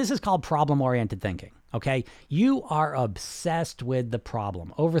 And this is called problem-oriented thinking, okay? You are obsessed with the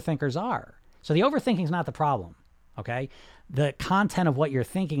problem. Overthinkers are. So the overthinking is not the problem, okay? The content of what you're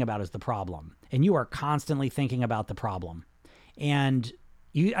thinking about is the problem. And you are constantly thinking about the problem. And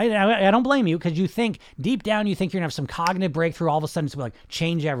I don't blame you, because you think, deep down, you think you're going to have some cognitive breakthrough. All of a sudden, it's like,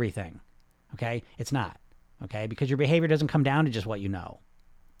 change everything, okay? It's not. Okay, because your behavior doesn't come down to just what you know.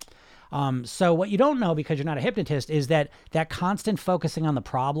 So what you don't know, because you're not a hypnotist, is that constant focusing on the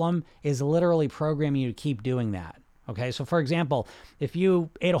problem is literally programming you to keep doing that. Okay, so for example, if you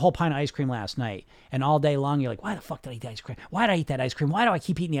ate a whole pint of ice cream last night and all day long you're like, why the fuck did I eat the ice cream? Why did I eat that ice cream? Why do I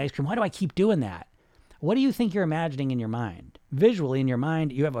keep eating the ice cream? Why do I keep doing that? What do you think you're imagining in your mind? Visually in your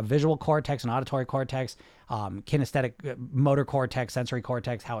mind, you have a visual cortex, an auditory cortex, kinesthetic motor cortex, sensory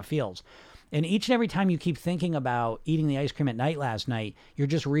cortex, how it feels. And each and every time you keep thinking about eating the ice cream at night last night, you're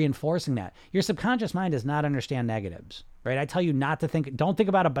just reinforcing that. Your subconscious mind does not understand negatives, right? I tell you not to think, don't think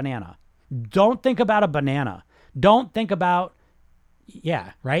about a banana. Don't think about a banana. Don't think about,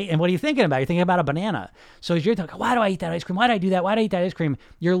 yeah, right? And what are you thinking about? You're thinking about a banana. So as you're thinking, why do I eat that ice cream? Why do I do that? Why do I eat that ice cream?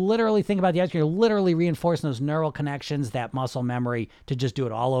 You're literally thinking about the ice cream. You're literally reinforcing those neural connections, that muscle memory to just do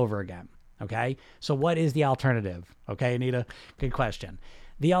it all over again, okay? So what is the alternative? Okay, Anita, good question.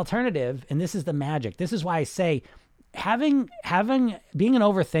 The alternative, and this is the magic. This is why I say being an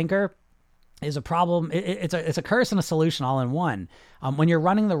overthinker is a problem. It's a curse and a solution all in one. When you're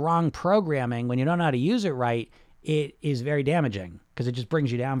running the wrong programming, when you don't know how to use it right, it is very damaging because it just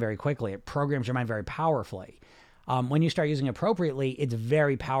brings you down very quickly. It programs your mind very powerfully. When you start using it appropriately, it's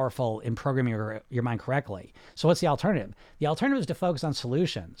very powerful in programming your mind correctly. So what's the alternative? The alternative is to focus on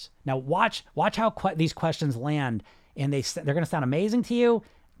solutions. Now watch how these questions land. And they're going to sound amazing to you,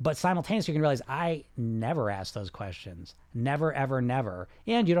 but simultaneously you're going to realize I never asked those questions. Never, ever, never.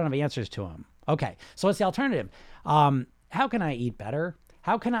 And you don't have answers to them. Okay, so what's the alternative? How can I eat better?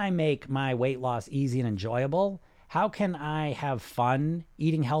 How can I make my weight loss easy and enjoyable? How can I have fun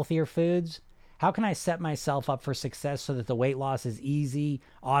eating healthier foods? How can I set myself up for success so that the weight loss is easy,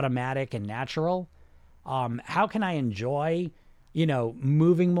 automatic, and natural? How can I enjoy,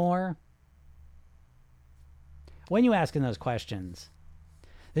 moving more? When you asking those questions,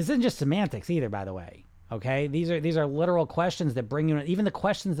 this isn't just semantics either, by the way. Okay, these are literal questions that bring you. Even the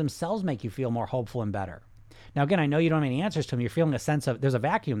questions themselves make you feel more hopeful and better. Now, again, I know you don't have any answers to them. You're feeling a sense of there's a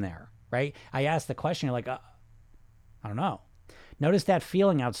vacuum there, right? I asked the question, you're like, I don't know. Notice that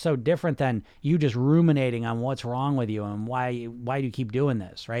feeling how it's so different than you just ruminating on what's wrong with you and why do you keep doing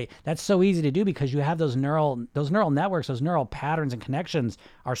this, right? That's so easy to do because you have those neural networks, those neural patterns and connections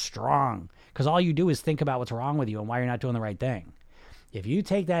are strong because all you do is think about what's wrong with you and why you're not doing the right thing. If you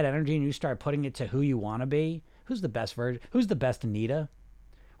take that energy and you start putting it to who you want to be, who's the best version? Who's the best Anita?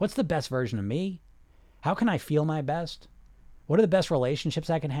 What's the best version of me? How can I feel my best? What are the best relationships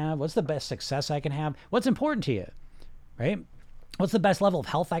I can have? What's the best success I can have? What's important to you, right? What's the best level of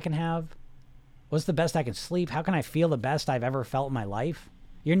health I can have? What's the best I can sleep? How can I feel the best I've ever felt in my life?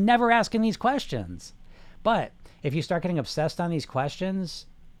 You're never asking these questions. But if you start getting obsessed on these questions,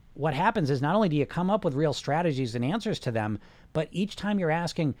 what happens is not only do you come up with real strategies and answers to them, but each time you're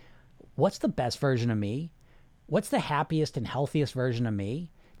asking, what's the best version of me? What's the happiest and healthiest version of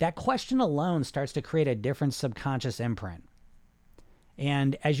me? That question alone starts to create a different subconscious imprint.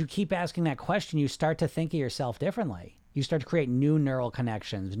 And as you keep asking that question, you start to think of yourself differently. You start to create new neural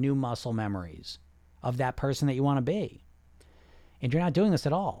connections, new muscle memories of that person that you want to be. And you're not doing this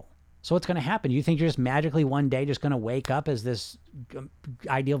at all. So what's going to happen? You think you're just magically one day just going to wake up as this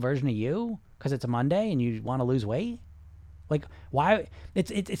ideal version of you because it's a Monday and you want to lose weight? Like, why?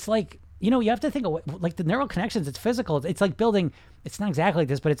 It's like, you have to think of like the neural connections. It's physical. It's like building. It's not exactly like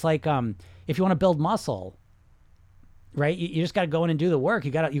this, but it's like if you want to build muscle, right? You just got to go in and do the work.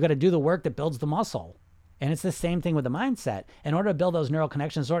 You got to do the work that builds the muscle. And it's the same thing with the mindset. In order to build those neural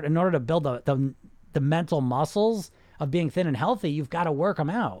connections, in order to build the mental muscles of being thin and healthy, you've got to work them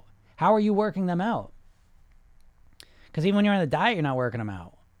out. How are you working them out? Because even when you're on the diet, you're not working them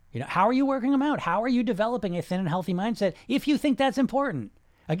out. How are you working them out? How are you developing a thin and healthy mindset if you think that's important?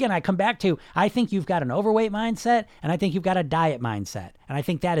 Again, I come back to, I think you've got an overweight mindset and I think you've got a diet mindset. And I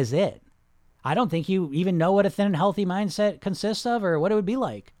think that is it. I don't think you even know what a thin and healthy mindset consists of or what it would be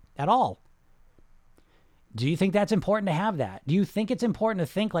like at all. Do you think that's important to have that? Do you think it's important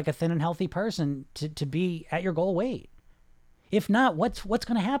to think like a thin and healthy person to be at your goal weight? If not, what's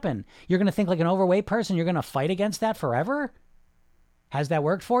going to happen? You're going to think like an overweight person. You're going to fight against that forever? Has that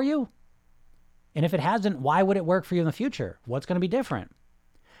worked for you? And if it hasn't, why would it work for you in the future? What's going to be different?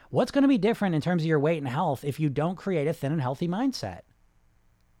 What's going to be different in terms of your weight and health if you don't create a thin and healthy mindset?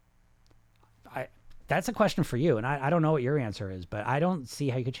 That's a question for you. And I don't know what your answer is, but I don't see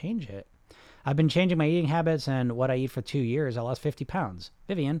how you could change it. I've been changing my eating habits and what I eat for 2 years. I lost 50 pounds.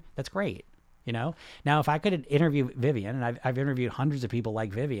 Vivian, that's great. Now, if I could interview Vivian, and I've interviewed hundreds of people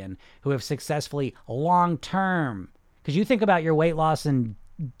like Vivian who have successfully long-term, because you think about your weight loss in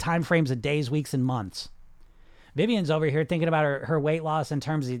time frames of days, weeks, and months. Vivian's over here thinking about her weight loss in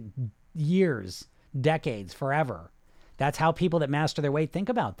terms of years, decades, forever. That's how people that master their weight think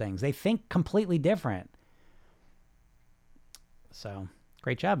about things. They think completely different. So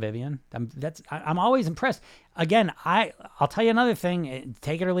great job, Vivian. I'm always impressed. Again, I'll tell you another thing,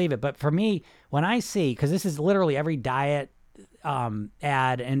 take it or leave it. But for me, when I see, because this is literally every diet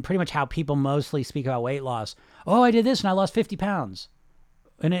ad and pretty much how people mostly speak about weight loss. Oh, I did this and I lost 50 pounds.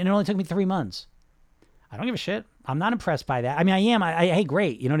 And it only took me 3 months. I don't give a shit. I'm not impressed by that. I mean, I am. Hey,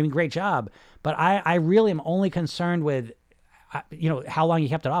 great. You know what I mean? Great job. But I really am only concerned with, how long you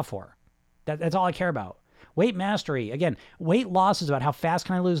kept it off for. That's all I care about. Weight mastery. Again, weight loss is about how fast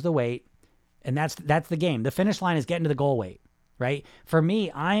can I lose the weight. And that's the game. The finish line is getting to the goal weight, right? For me,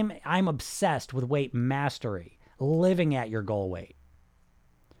 I'm obsessed with weight mastery, living at your goal weight.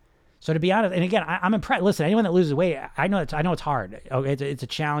 So to be honest, and again, I'm impressed. Listen, anyone that loses weight, I know it's hard. Okay, it's a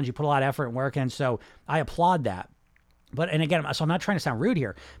challenge. You put a lot of effort and work in, so I applaud that. But and again, so I'm not trying to sound rude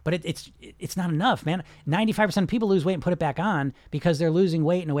here, but it's not enough, man. 95% of people lose weight and put it back on because they're losing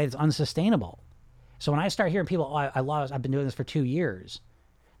weight in a way that's unsustainable. So when I start hearing people, I've been doing this for 2 years.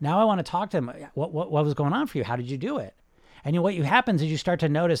 Now I want to talk to them. What was going on for you? How did you do it? And what happens is you start to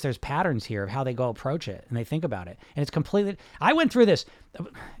notice there's patterns here of how they go approach it and they think about it. And it's completely, I went through this.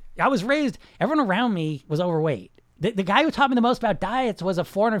 I was raised, everyone around me was overweight. The guy who taught me the most about diets was a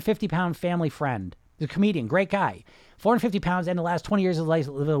 450-pound family friend. He's a comedian, great guy. 450 pounds and the last 20 years of his life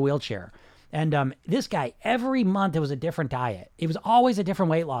lived in a wheelchair. And this guy, every month it was a different diet. It was always a different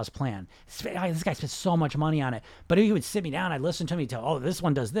weight loss plan. This guy spent so much money on it. But he would sit me down, I'd listen to him, he'd tell, oh, this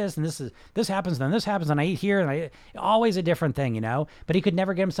one does this, and this happens, then this happens, and I eat here, and always a different thing, But he could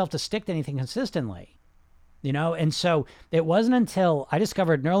never get himself to stick to anything consistently. And so it wasn't until I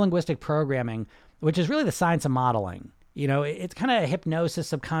discovered neurolinguistic programming, which is really the science of modeling. It's kind of a hypnosis,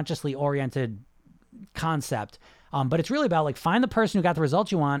 subconsciously oriented concept. But it's really about find the person who got the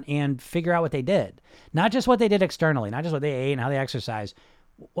results you want and figure out what they did. Not just what they did externally, not just what they ate and how they exercise.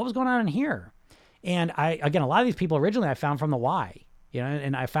 What was going on in here? And a lot of these people originally I found from the why,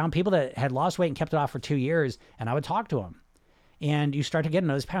 and I found people that had lost weight and kept it off for 2 years, and I would talk to them. And you start to get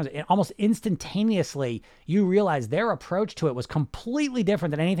into those patterns. And almost instantaneously, you realize their approach to it was completely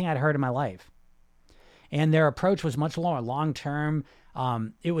different than anything I'd heard in my life. And their approach was much more long-term.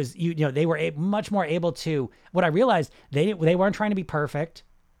 It was, they were much more able to, what I realized, they weren't trying to be perfect.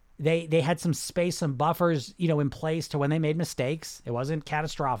 They had some space, some buffers, in place to when they made mistakes. It wasn't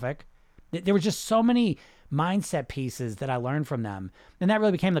catastrophic. There were just so many mindset pieces that I learned from them. And that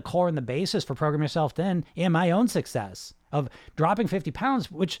really became the core and the basis for Program Yourself Thin and my own success of dropping 50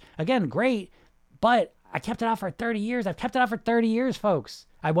 pounds, which again, great, but I kept it off for 30 years. I've kept it off for 30 years, folks.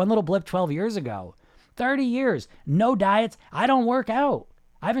 I had one little blip 12 years ago. 30 years, no diets. I don't work out.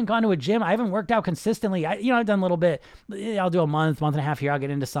 I haven't gone to a gym. I haven't worked out consistently. I've done a little bit. I'll do a month and a half here. I'll get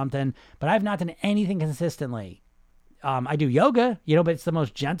into something, but I've not done anything consistently. I do yoga, but it's the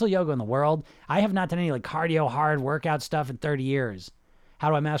most gentle yoga in the world. I have not done any like cardio, hard workout stuff in 30 years. How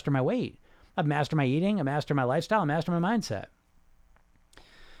do I master my weight? I've mastered my eating. I mastered my lifestyle. I mastered my mindset.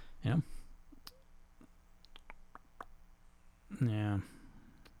 Yeah. Yep.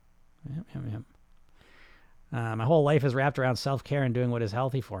 My whole life is wrapped around self-care and doing what is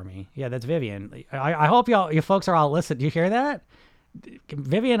healthy for me. Yeah, that's Vivian. I hope you folks are all listening. Do you hear that?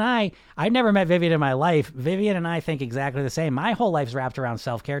 Vivian and I've never met Vivian in my life. Vivian and I think exactly the same. My whole life's wrapped around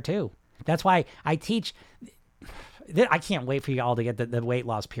self-care too. That's why I teach. I can't wait for you all to get the weight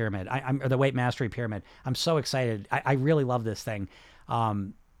loss pyramid. Or the weight mastery pyramid. I'm so excited. I really love this thing.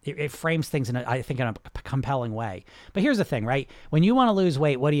 It frames things in a compelling way. But here's the thing, right? When you want to lose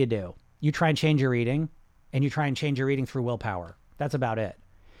weight, what do? You try and change your eating, and you try and change your eating through willpower. That's about it.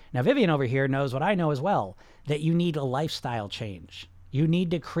 Now, Vivian over here knows what I know as well, that you need a lifestyle change. You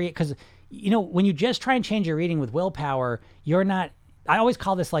need to create, because, when you just try and change your eating with willpower, you're not, I always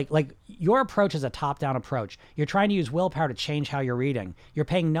call this like your approach is a top-down approach. You're trying to use willpower to change how you're eating. You're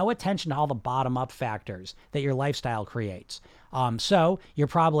paying no attention to all the bottom-up factors that your lifestyle creates. So you're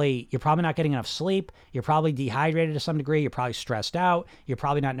probably not getting enough sleep. You're probably dehydrated to some degree. You're probably stressed out. You're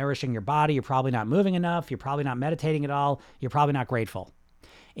probably not nourishing your body. You're probably not moving enough. You're probably not meditating at all. You're probably not grateful.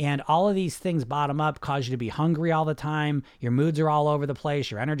 And all of these things bottom up cause you to be hungry all the time. Your moods are all over the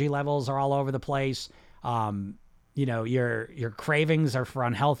place. Your energy levels are all over the place. Your cravings are for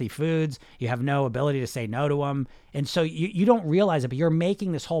unhealthy foods. You have no ability to say no to them. And so you don't realize it, but you're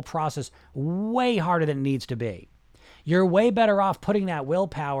making this whole process way harder than it needs to be. You're way better off putting that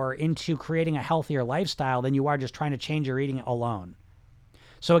willpower into creating a healthier lifestyle than you are just trying to change your eating alone.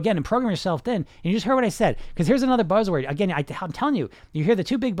 So again, and program yourself in, and you just heard what I said, because here's another buzzword. Again, I'm telling you, you hear the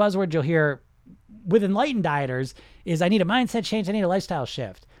two big buzzwords you'll hear with enlightened dieters is I need a mindset change, I need a lifestyle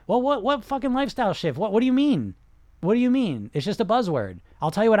shift. Well, what fucking lifestyle shift? What do you mean? What do you mean? It's just a buzzword. I'll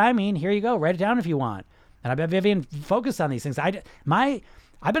tell you what I mean. Here you go. Write it down if you want. And I bet Vivian focused on these things. I've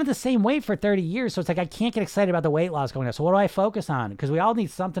been at the same weight for 30 years, so it's like I can't get excited about the weight loss going down. So what do I focus on? Because we all need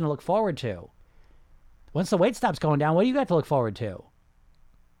something to look forward to. Once the weight stops going down, what do you got to look forward to?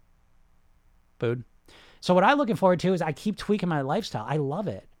 Food. So what I'm looking forward to is I keep tweaking my lifestyle. I love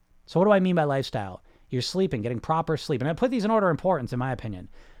it. So what do I mean by lifestyle? You're sleeping, getting proper sleep. And I put these in order of importance, in my opinion.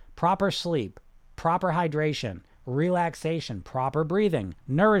 Proper sleep, proper hydration, relaxation, proper breathing,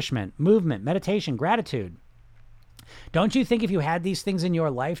 nourishment, movement, meditation, gratitude. Don't you think if you had these things in your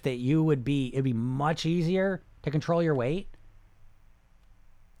life that it'd be much easier to control your weight?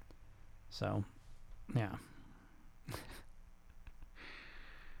 So, yeah.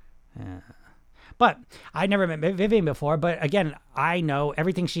 Yeah. But I never met Vivian before. But again, I know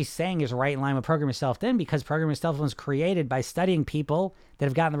everything she's saying is right in line with Program Yourself Thin, because Program Yourself Thin was created by studying people that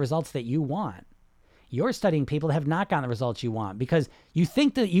have gotten the results that you want. You're studying people that have not gotten the results you want, because you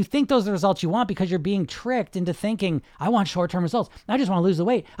think those are the results you want because you're being tricked into thinking, I want short-term results. I just want to lose the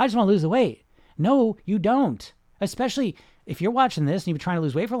weight. I just want to lose the weight. No, you don't. Especially if you're watching this and you've been trying to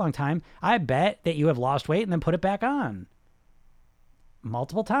lose weight for a long time, I bet that you have lost weight and then put it back on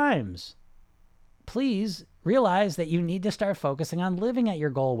multiple times. Please realize that you need to start focusing on living at your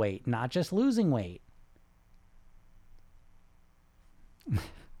goal weight, not just losing weight.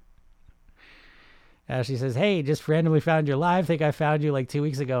 Ashley says, hey, just randomly found your live. Think I found you like 2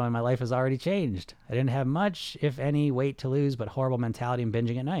 weeks ago and my life has already changed. I didn't have much, if any, weight to lose, but horrible mentality and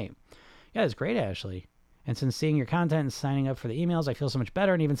binging at night. Yeah, it's great, Ashley. And since seeing your content and signing up for the emails, I feel so much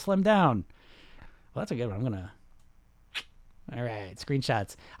better and even slimmed down. Well, that's a good one. All right,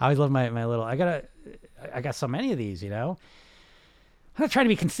 screenshots. I always love my little, I got so many of these, I'm not trying to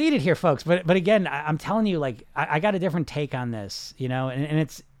be conceited here, folks, but again, I'm telling you, like, I got a different take on this, and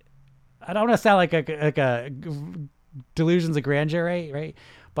it's, I don't want to sound like a delusions of grandeur, right?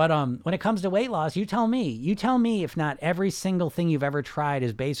 But when it comes to weight loss, you tell me if not every single thing you've ever tried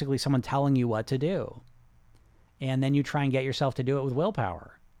is basically someone telling you what to do. And then you try and get yourself to do it with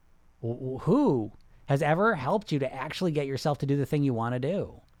willpower. Who has ever helped you to actually get yourself to do the thing you want to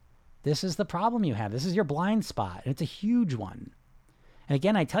do? This is the problem you have. This is your blind spot, and it's a huge one. And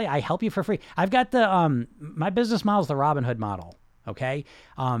again, I tell you, I help you for free. I've got my business model is the Robin Hood model. Okay.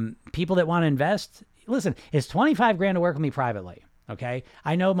 People that want to invest, listen, it's 25 grand to work with me privately. Okay.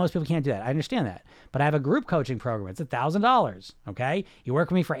 I know most people can't do that. I understand that, but I have a group coaching program. It's $1,000. Okay. You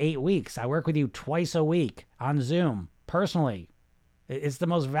work with me for 8 weeks. I work with you twice a week on Zoom personally. It's the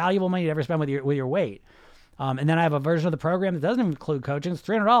most valuable money you ever spend with your weight. And then I have a version of the program that doesn't include coaching. It's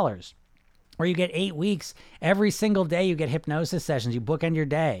 $300. Or you get 8 weeks, every single day you get hypnosis sessions, you bookend your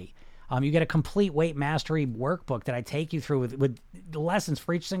day. You get a complete weight mastery workbook that I take you through with lessons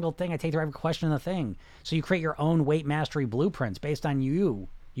for each single thing. I take through every question in the thing. So you create your own weight mastery blueprints based on you,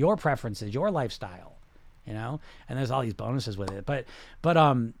 your preferences, your lifestyle, and there's all these bonuses with it. But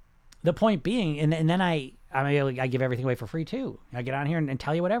the point being, and then I give everything away for free too. I get on here and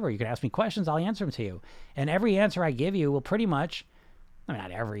tell you whatever. You can ask me questions, I'll answer them to you. And every answer I give you will pretty much, I mean,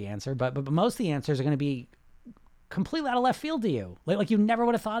 not every answer, but most of the answers are going to be completely out of left field to you. Like you never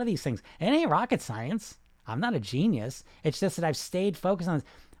would have thought of these things. It ain't rocket science. I'm not a genius. It's just that I've stayed focused on this.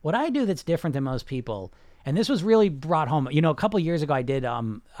 What I do that's different than most people, and this was really brought home. A couple of years ago, I did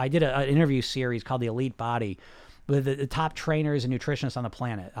an interview series called The Elite Body with the top trainers and nutritionists on the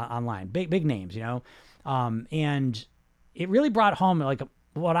planet online, big names, and it really brought home like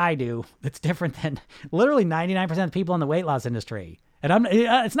what I do that's different than literally 99% of people in the weight loss industry. And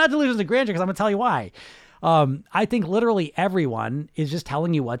it's not delusions of grandeur, because I'm gonna tell you why. I think literally everyone is just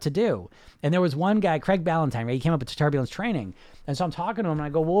telling you what to do. And there was one guy, Craig Ballantyne, right? He came up to Turbulence Training. And so I'm talking to him and I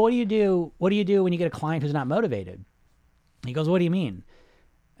go, well, what do you do? What do you do when you get a client who's not motivated? He goes, what do you mean?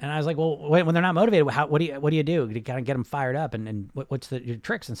 And I was like, well, when they're not motivated, what do you do to kind of get them fired up? And what's your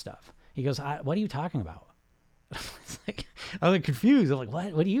tricks and stuff? He goes, what are you talking about? I was like confused. I'm like,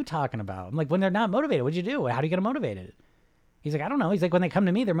 what are you talking about? I'm like, when they're not motivated, what'd you do? How do you get them motivated? He's like, I don't know. He's like, when they come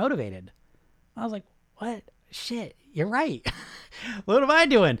to me, they're motivated. I was like, what? Shit, you're right. What am I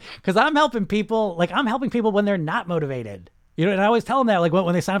doing? Because I'm helping people when they're not motivated. And I always tell them that, like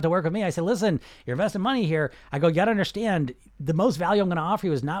when they sign up to work with me, I say, listen, you're investing money here. I go, you got to understand, the most value I'm going to offer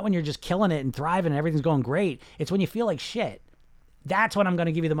you is not when you're just killing it and thriving and everything's going great. It's when you feel like shit. That's when I'm going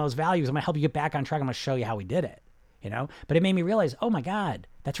to give you the most value, because I'm going to help you get back on track. I'm going to show you how we did it, But it made me realize, oh my God,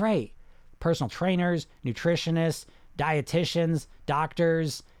 that's right. Personal trainers, nutritionists, dietitians,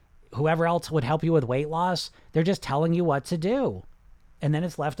 doctors, whoever else would help you with weight loss, they're just telling you what to do. And then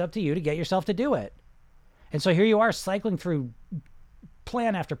it's left up to you to get yourself to do it. And so here you are cycling through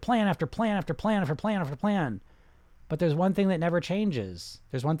plan after plan after plan after plan after plan after plan. But there's one thing that never changes.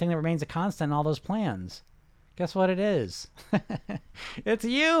 There's one thing that remains a constant in all those plans. Guess what it is? It's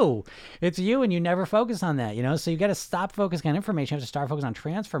you. It's you, and you never focus on that, So you got to stop focusing on information. You have to start focusing on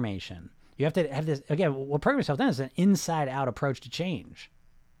transformation. You have to have this, again, what Program Yourself then is an inside-out approach to change.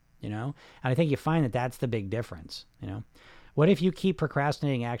 And I think you find that that's the big difference. What if you keep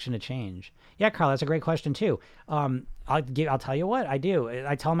procrastinating action to change? Yeah, Carl, that's a great question too. I'll tell you what I do.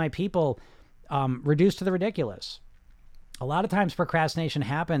 I tell my people, reduce to the ridiculous. A lot of times procrastination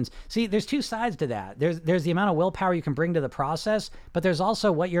happens. See, there's two sides to that. There's the amount of willpower you can bring to the process, but there's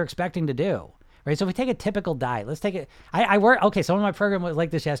also what you're expecting to do. Right. So if we take a typical diet, let's take it. I work. Okay. So one of my program was like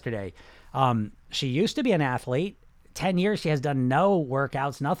this yesterday. She used to be an athlete. 10 years, she has done no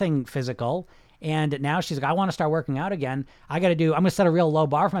workouts, nothing physical. And now she's like, I want to start working out again. I'm going to set a real low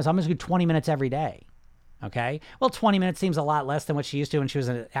bar for myself. I'm going to do 20 minutes every day. Okay. Well, 20 minutes seems a lot less than what she used to when she was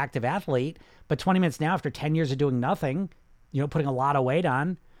an active athlete, but 20 minutes now after 10 years of doing nothing, putting a lot of weight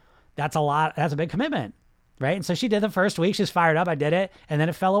on, that's a lot. That's a big commitment. Right. And so she did the first week. She's fired up. I did it. And then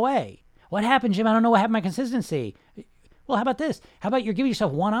it fell away. What happened, Jim? I don't know what happened to my consistency. Well, how about this? How about you're giving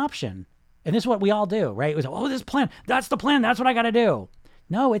yourself one option? And this is what we all do, right? It was, this plan, that's the plan. That's what I got to do.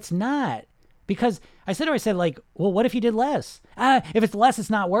 No, it's not. Because I said like, well, what if you did less? If it's less, it's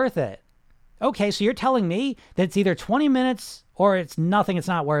not worth it. Okay, so you're telling me that it's either 20 minutes or it's nothing. It's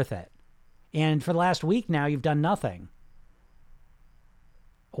not worth it. And for the last week now, you've done nothing.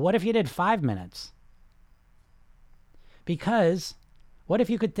 What if you did 5 minutes? Because what if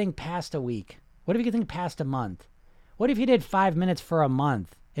you could think past a week? What if you could think past a month? What if you did 5 minutes for a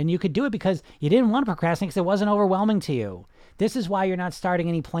month? And you could do it because you didn't want to procrastinate because it wasn't overwhelming to you. This is why you're not starting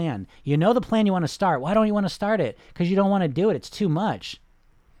any plan. You know the plan you want to start. Why don't you want to start it? Because you don't want to do it. It's too much.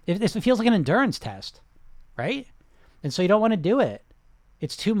 It feels like an endurance test, right? And so you don't want to do it.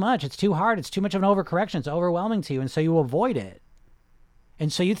 It's too much. It's too hard. It's too much of an overcorrection. It's overwhelming to you. And so you avoid it.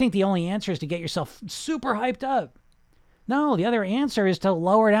 And so you think the only answer is to get yourself super hyped up. No, the other answer is to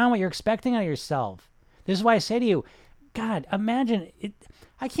lower down what you're expecting out of yourself. This is why I say to you, God, imagine it.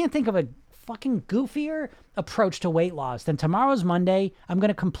 I can't think of a fucking goofier approach to weight loss than tomorrow's Monday. I'm going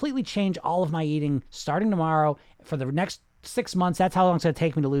to completely change all of my eating starting tomorrow for the next 6 months. That's how long it's going to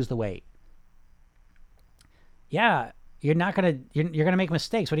take me to lose the weight. Yeah, you're going to make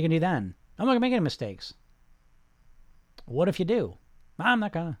mistakes. What are you going to do then? I'm not going to make any mistakes. What if you do? I'm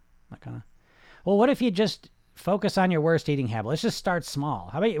not going to. Well, what if you just focus on your worst eating habit? Let's just start small.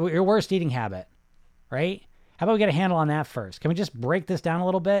 How about your worst eating habit, right? How about we get a handle on that first? Can we just break this down a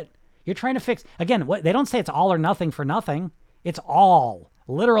little bit? You're trying to fix, again, what they don't say it's all or nothing for nothing. It's all,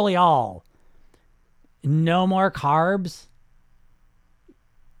 literally all. No more carbs.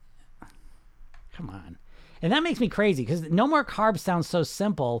 Come on. And that makes me crazy because no more carbs sounds so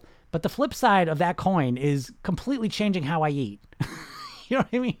simple, but the flip side of that coin is completely changing how I eat. You know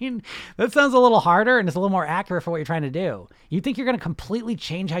what I mean? That sounds a little harder and it's a little more accurate for what you're trying to do. You think you're going to completely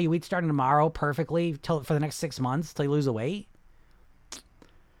change how you eat starting tomorrow perfectly for the next 6 months till you lose the weight?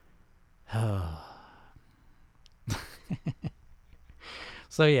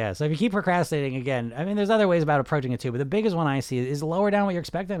 So if you keep procrastinating again, I mean, there's other ways about approaching it too, but the biggest one I see is lower down what you're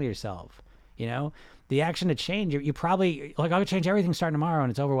expecting of yourself. You know, the action to change, you probably like, I'll change everything starting tomorrow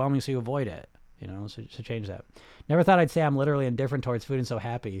and it's overwhelming. So you avoid it, you know, so change that. Never thought I'd say I'm literally indifferent towards food and so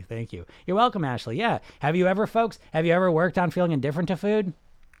happy. Thank you. You're welcome, Ashley. Yeah. Have you ever worked on feeling indifferent to food?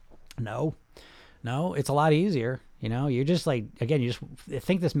 No, it's a lot easier. You know, you're just like, again, you just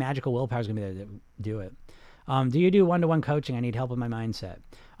think this magical willpower is going to be there to do it. Do you do one-to-one coaching? I need help with my mindset.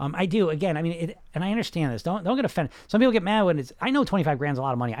 I do. Again, I mean, and I understand this. Don't get offended. Some people get mad when I know 25 grand is a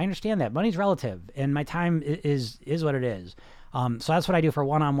lot of money. I understand that. Money's relative, and my time is what it is. So that's what I do for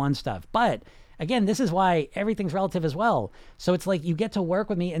one-on-one stuff. But again, this is why everything's relative as well. So it's like you get to work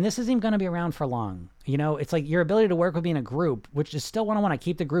with me, and this isn't even going to be around for long. You know, it's like your ability to work with me in a group, which is still one-on-one. I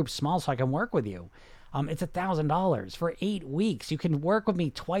keep the group small so I can work with you. It's $1,000 for 8 weeks. You can work with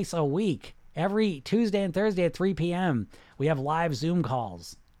me twice a week. Every Tuesday and Thursday at 3 p.m. we have live Zoom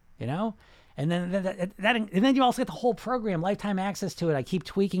calls, you know? And then you also get the whole program, lifetime access to it. I keep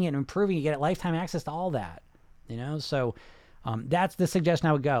tweaking it and improving. You get lifetime access to all that, you know? So that's the suggestion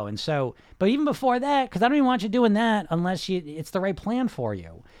I would go. And so, but even before that, because I don't even want you doing that unless it's the right plan for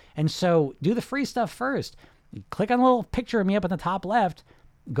you. And so do the free stuff first. Click on a little picture of me up in the top left.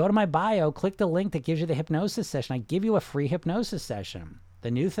 Go to my bio, click the link that gives you the hypnosis session. I give you a free hypnosis session,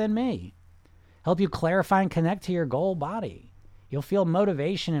 the new thin me. Help you clarify and connect to your goal body. You'll feel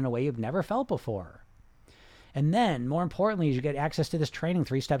motivation in a way you've never felt before. And then, more importantly, is you get access to this training,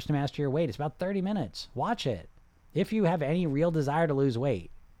 3 Steps to Master Your Weight. It's about 30 minutes. Watch it. If you have any real desire to lose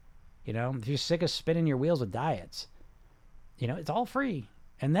weight, you know, if you're sick of spinning your wheels with diets, you know, it's all free.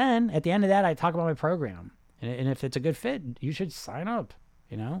 And then, at the end of that, I talk about my program. And if it's a good fit, you should sign up,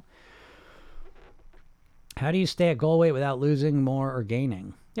 you know. How do you stay at goal weight without losing more or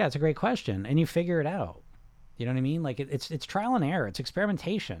gaining? Yeah, it's a great question. And you figure it out. You know what I mean? Like it's trial and error. It's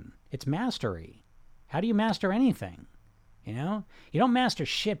experimentation. It's mastery. How do you master anything? You know? You don't master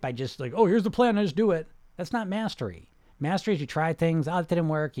shit by just like, oh, here's the plan, I just do it. That's not mastery. Mastery is you try things, oh, it didn't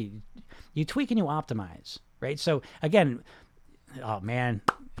work. You tweak and you optimize, right? So again, oh man,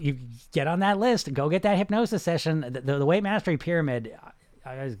 you get on that list and go get that hypnosis session. The weight mastery pyramid,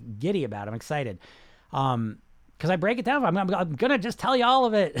 I was giddy about it. I'm excited. Because I break it down. I'm going to just tell you all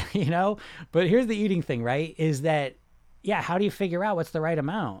of it, you know? But here's the eating thing, right? Is that, yeah, how do you figure out what's the right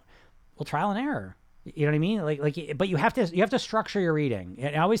amount? Well, trial and error. You know what I mean? But you have to structure your eating.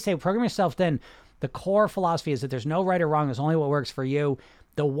 And I always say, program yourself then. The core philosophy is that there's no right or wrong. There's only what works for you.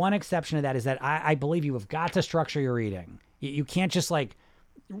 The one exception to that is that I believe you have got to structure your eating. You can't just like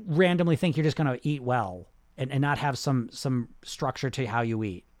randomly think you're just going to eat well and not have some structure to how you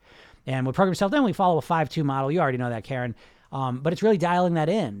eat. And with Program Yourself, then we follow a 5-2 model. You already know that, Karen. But it's really dialing that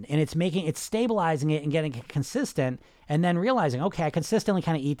in, and it's stabilizing it and getting it consistent, and then realizing, okay, I consistently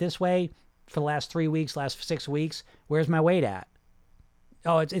kind of eat this way for the last 3 weeks, last 6 weeks. Where's my weight at?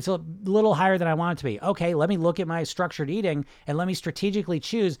 Oh, it's a little higher than I want it to be. Okay, let me look at my structured eating and let me strategically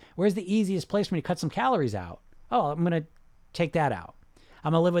choose where's the easiest place for me to cut some calories out. Oh, I'm going to take that out.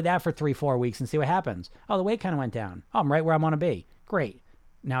 I'm going to live with that for 3-4 weeks and see what happens. Oh, the weight kind of went down. Oh, I'm right where I want to be. Great.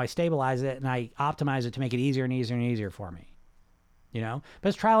 Now I stabilize it and I optimize it to make it easier and easier and easier for me. You know, but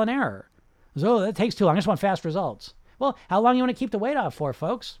it's trial and error. So that takes too long. I just want fast results. Well, how long you want to keep the weight off for,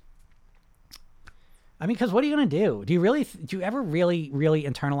 folks? I mean, because what are you going to do? Do you ever really, really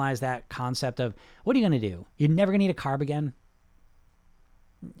internalize that concept of what are you going to do? You're never going to eat a carb again?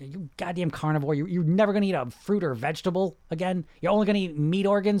 You goddamn carnivore. You're never going to eat a fruit or vegetable again? You're only going to eat meat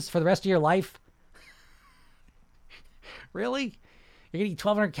organs for the rest of your life? Really? You're going to eat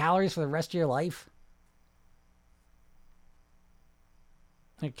 1,200 calories for the rest of your life?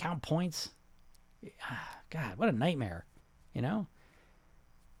 And count points? God, what a nightmare. You know?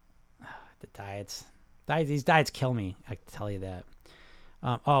 The diets. These diets kill me. I can tell you that.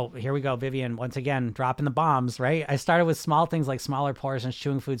 Oh, here we go. Vivian, once again, dropping the bombs, right? I started with small things like smaller portions,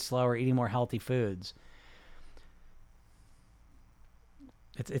 chewing food slower, eating more healthy foods.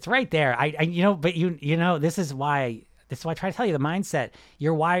 It's right there. But this is why I try to tell you the mindset.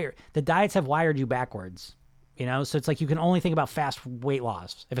 The diets have wired you backwards. You know, so it's like you can only think about fast weight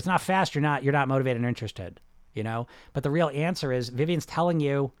loss. If it's not fast, you're not motivated or interested. You know, but the real answer is Vivian's telling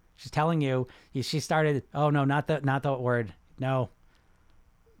you She's telling you, she started, oh no, not the word. No,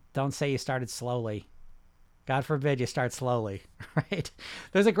 don't say you started slowly. God forbid you start slowly, right?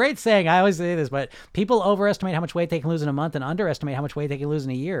 There's a great saying, I always say this, but people overestimate how much weight they can lose in a month and underestimate how much weight they can lose in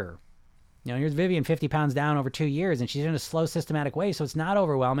a year. You know, here's Vivian, 50 pounds down over 2 years, and she's in a slow, systematic way, so it's not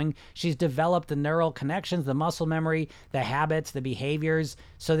overwhelming. She's developed the neural connections, the muscle memory, the habits, the behaviors,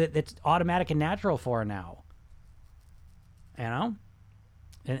 so that it's automatic and natural for her now. You know?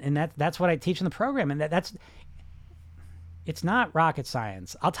 And that's what I teach in the program, and that's it's not rocket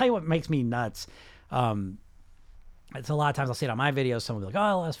science. I'll tell you what makes me nuts. It's a lot of times I'll see it on my videos. Someone will be like, oh,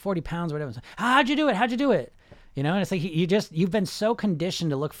 I lost 40 pounds or whatever. Like, how'd you do it? How'd you do it? You know, and it's like you've been so conditioned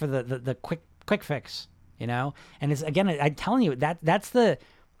to look for the quick fix, you know? And it's, again, I'm telling you, that's the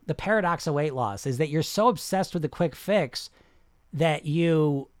paradox of weight loss, is that you're so obsessed with the quick fix that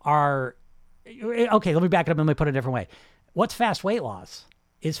you are, okay, let me back it up and let me put it a different way. What's fast weight loss?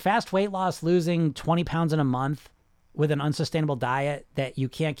 Is fast weight loss losing 20 pounds in a month with an unsustainable diet that you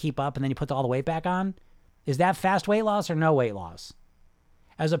can't keep up and then you put all the weight back on? Is that fast weight loss or no weight loss?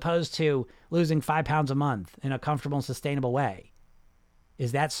 As opposed to losing 5 pounds a month in a comfortable and sustainable way.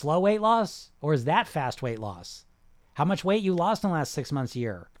 Is that slow weight loss or is that fast weight loss? How much weight you lost in the last 6 months,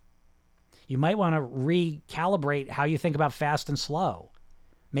 year? You might want to recalibrate how you think about fast and slow.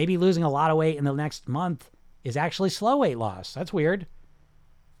 Maybe losing a lot of weight in the next month is actually slow weight loss. That's weird.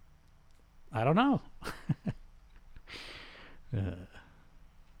 I don't know.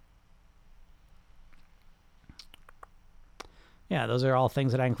 Yeah, those are all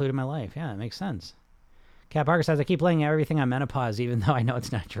things that I include in my life. Yeah, it makes sense. Kat Parker says, I keep blaming everything on menopause, even though I know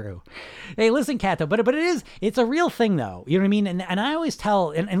it's not true. Hey, listen, Kat, though, but it's a real thing, though. You know what I mean? And I always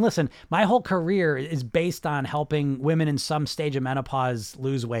tell, and listen, my whole career is based on helping women in some stage of menopause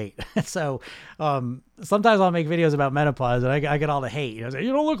lose weight. So sometimes I'll make videos about menopause, and I get all the hate. You know, say,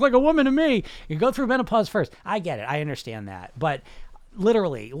 you don't look like a woman to me. You go through menopause first. I get it. I understand that. But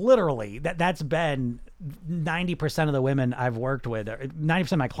literally, that's been 90% of the women I've worked with,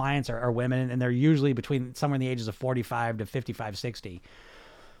 90% of my clients are women, and they're usually between somewhere in the ages of 45 to 55, 60.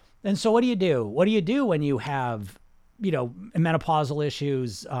 And so what do you do? What do you do when you have, you know, menopausal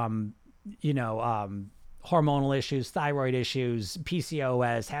issues, hormonal issues, thyroid issues,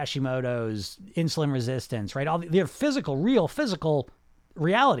 PCOS, Hashimoto's, insulin resistance, right? They're real physical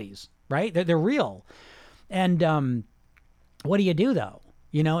realities, right? They're real. And what do you do, though?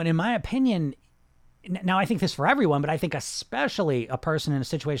 You know, and in my opinion, now I think this for everyone, but I think especially a person in a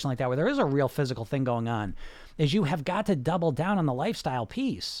situation like that where there is a real physical thing going on, is you have got to double down on the lifestyle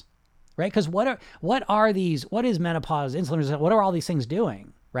piece, right? Because what is menopause, insulin resistance, what are all these things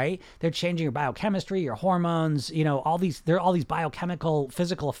doing, right? They're changing your biochemistry, your hormones, you know, there are all these biochemical,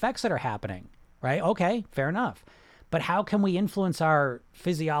 physical effects that are happening, right? Okay, fair enough. But how can we influence our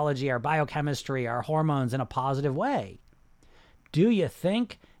physiology, our biochemistry, our hormones in a positive way? Do you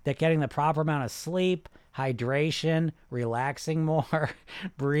think that getting the proper amount of sleep, hydration, relaxing more,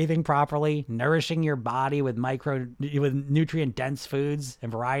 breathing properly, nourishing your body with nutrient-dense foods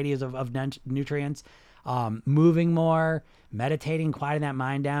and varieties of nutrients, moving more, meditating, quieting that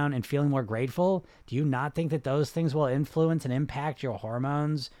mind down, and feeling more grateful, do you not think that those things will influence and impact your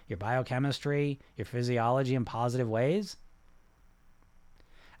hormones, your biochemistry, your physiology in positive ways?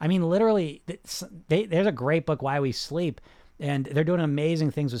 I mean, literally, there's a great book, Why We Sleep, and they're doing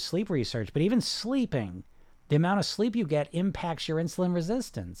amazing things with sleep research. But even sleeping, the amount of sleep you get impacts your insulin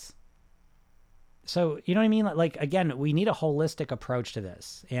resistance. So, you know what I mean? Like, again, we need a holistic approach to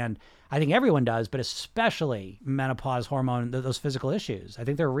this. And I think everyone does, but especially menopause, hormone, those physical issues. I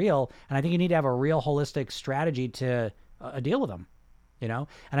think they're real. And I think you need to have a real holistic strategy to deal with them, you know?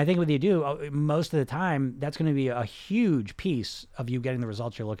 And I think what you do, most of the time, that's going to be a huge piece of you getting the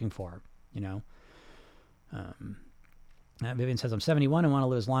results you're looking for, you know? Vivian says, I'm 71 and want to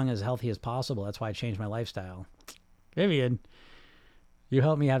live as long as healthy as possible. That's why I changed my lifestyle. Vivian, you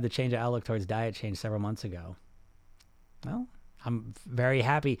helped me have the change of outlook towards diet change several months ago. Well, I'm very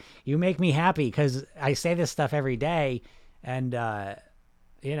happy. You make me happy because I say this stuff every day. And,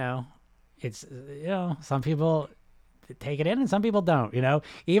 it's, some people take it in and some people don't,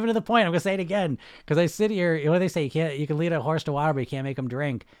 even to the point, I'm going to say it again, because I sit here, what do they say? You can lead a horse to water, but you can't make them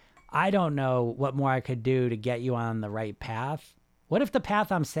drink. I don't know what more I could do to get you on the right path. What if the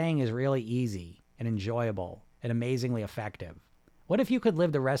path I'm saying is really easy and enjoyable and amazingly effective? What if you could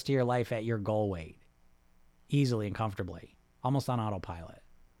live the rest of your life at your goal weight easily and comfortably, almost on autopilot?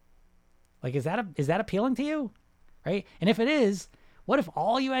 Like, is that appealing to you? Right? And if it is, what if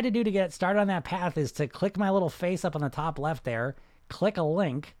all you had to do to get started on that path is to click my little face up on the top left there, click a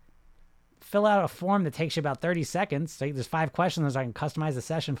link, fill out a form that takes you about 30 seconds. So there's 5 questions. I can customize the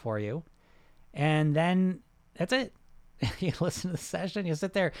session for you. And then that's it. You listen to the session. You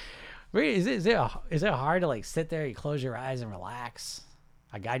sit there. Is it hard to like sit there? You close your eyes and relax.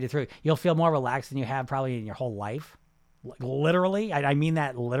 I guide you through. You'll feel more relaxed than you have probably in your whole life. Literally. I mean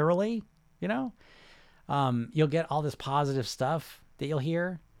that literally, you know. You'll get all this positive stuff that you'll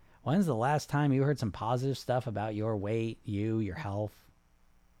hear. When's the last time you heard some positive stuff about your weight, your health?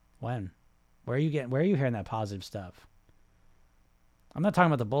 When? Where are you hearing that positive stuff? I'm not talking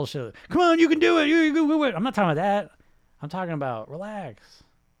about the bullshit. Come on, you can do it. You can do it. I'm not talking about that. I'm talking about relax.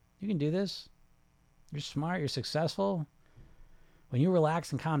 You can do this. You're smart. You're successful. When you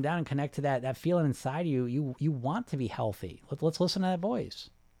relax and calm down and connect to that feeling inside you want to be healthy. Let's listen to that voice.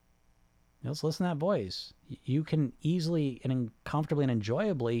 Let's listen to that voice. You can easily and comfortably and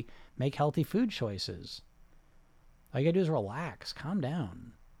enjoyably make healthy food choices. All you gotta do is relax, calm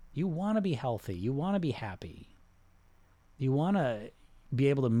down. You want to be healthy. You want to be happy. You want to be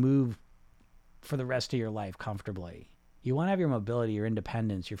able to move for the rest of your life comfortably. You want to have your mobility, your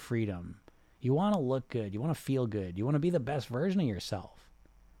independence, your freedom. You want to look good. You want to feel good. You want to be the best version of yourself.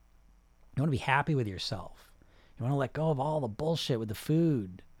 You want to be happy with yourself. You want to let go of all the bullshit with the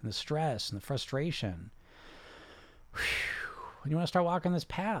food and the stress and the frustration. And you want to start walking this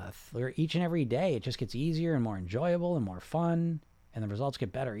path where each and every day it just gets easier and more enjoyable and more fun. And the results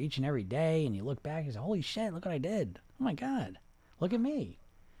get better each and every day. And you look back and say, holy shit, look what I did. Oh my God, look at me.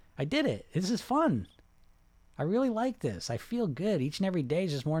 I did it. This is fun. I really like this. I feel good. Each and every day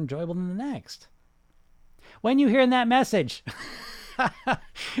is just more enjoyable than the next. When you hearing that message,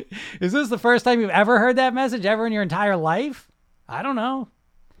 is this the first time you've ever heard that message ever in your entire life? I don't know.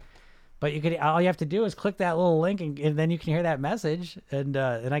 But all you have to do is click that little link and then you can hear that message. And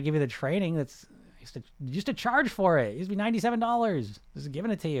I give you the training that's used to charge for it. It used to be $97. Just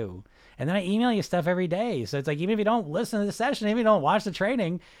giving it to you. And then I email you stuff every day. So it's like, even if you don't listen to the session, even if you don't watch the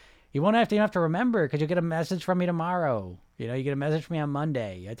training, you won't have to remember because you'll get a message from me tomorrow. You get a message from me on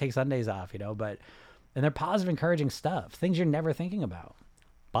Monday. I take Sundays off, and they're positive, encouraging stuff, things you're never thinking about.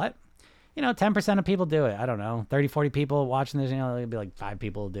 But, 10% of people do it. I don't know. 30, 40 people watching this, it'll be like 5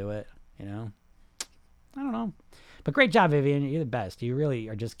 people do it, I don't know. But great job, Vivian. You're the best. You really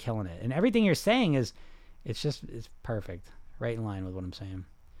are just killing it. And everything you're saying it's perfect. Right in line with what I'm saying.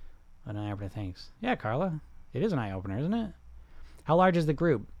 An eye-opener, thanks. Yeah, Carla. It is an eye-opener, isn't it? How large is the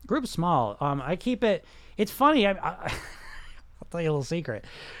group? Group's small. I keep it. It's funny. I'll tell you a little secret.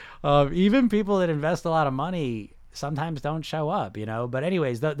 Even people that invest a lot of money sometimes don't show up, But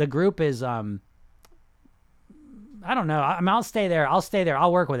anyways, the group is, I don't know. I'll stay there.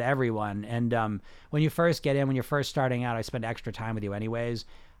 I'll work with everyone. And when you first get in, when you're first starting out, I spend extra time with you anyways.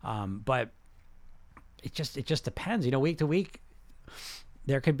 But it just depends. Week to week,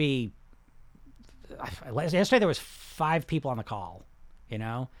 there could be. Yesterday there was 5 people on the call.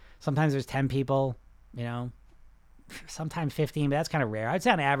 Sometimes there's 10 people. Sometimes 15, but that's kind of rare. I'd say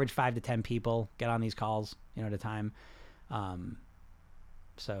on average 5 to 10 people get on these calls, at a time.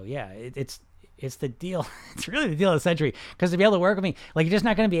 So yeah, it's the deal. It's really the deal of the century, because to be able to work with me, like, you're just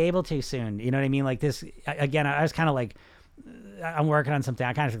not going to be able to soon. You know what I mean? Like this, again, I was kind of like, I'm working on something.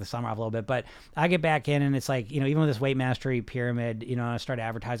 I kind of took the summer off a little bit, but I get back in and it's like, even with this weight mastery pyramid, I start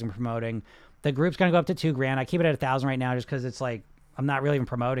advertising, promoting. The group's going to go up to $2,000. I keep it at 1,000 right now just because it's like, I'm not really even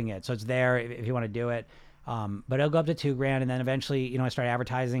promoting it. So it's there if you want to do it. But it'll go up to $2,000. And then eventually, I start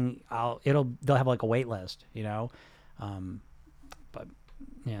advertising, they'll have like a wait list, but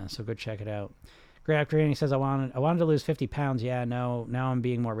yeah, so go check it out. Great After He says, I wanted to lose 50 pounds. Yeah, no, now I'm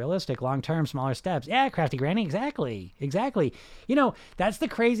being more realistic. Long-term, smaller steps. Yeah, Crafty Granny. Exactly. That's the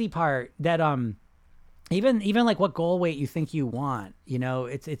crazy part that, even like what goal weight you think you want,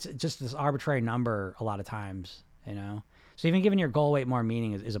 it's just this arbitrary number a lot of times, So even giving your goal weight more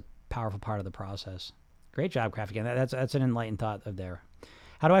meaning is a powerful part of the process. Great job, Crafty. Again, that's an enlightened thought of there.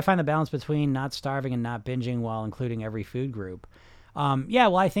 How do I find the balance between not starving and not binging while including every food group? Yeah,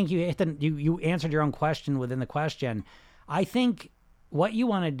 well, I think you answered your own question within the question. I think what you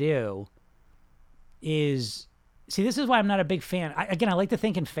want to do is, see, this is why I'm not a big fan. I like to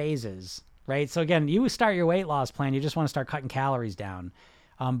think in phases, right? So again, you start your weight loss plan, you just want to start cutting calories down.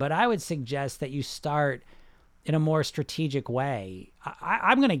 But I would suggest that you start in a more strategic way.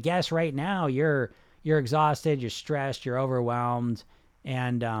 I'm going to guess right now you're exhausted, you're stressed, you're overwhelmed,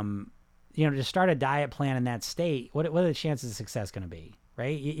 and to start a diet plan in that state, what are the chances of success going to be,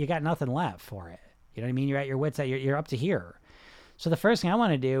 right? You got nothing left for it. You know what I mean? You're at your wits' end. You're up to here. So the first thing I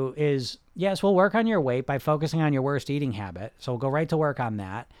want to do is, yes, we'll work on your weight by focusing on your worst eating habit. So we'll go right to work on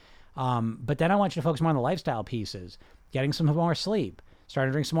that. But then I want you to focus more on the lifestyle pieces, getting some more sleep,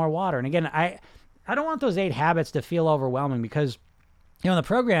 starting to drink some more water. And again, I don't want those 8 habits to feel overwhelming because, in the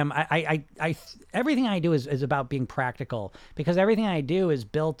program, I everything I do is about being practical, because everything I do is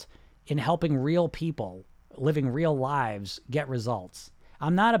built in helping real people living real lives get results.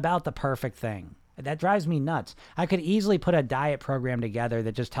 I'm not about the perfect thing. That drives me nuts. I could easily put a diet program together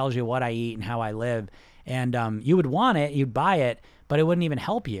that just tells you what I eat and how I live. And you would want it, you'd buy it, but it wouldn't even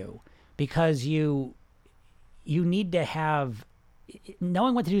help you, because you need to have,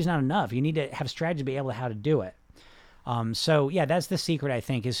 knowing what to do is not enough. You need to have strategy to be able to how to do it. So yeah, that's the secret, I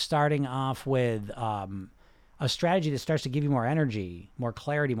think, is starting off with a strategy that starts to give you more energy, more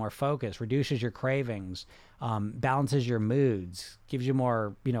clarity, more focus, reduces your cravings, balances your moods, gives you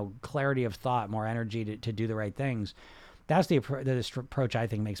more, clarity of thought, more energy to do the right things. That's the approach I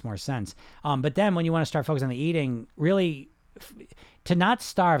think makes more sense. But then when you want to start focusing on the eating, really to not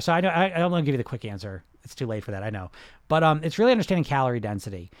starve. So I don't want to give you the quick answer. It's too late for that, I know. But it's really understanding calorie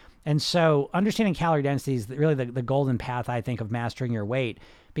density. And so understanding calorie density is really the golden path, I think, of mastering your weight,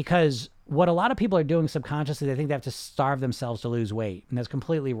 because what a lot of people are doing subconsciously, they think they have to starve themselves to lose weight, and that's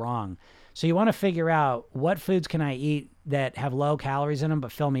completely wrong. So you want to figure out, what foods can I eat that have low calories in them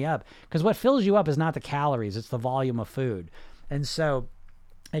but fill me up? Because what fills you up is not the calories, it's the volume of food. And so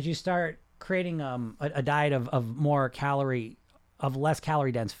as you start creating a diet of less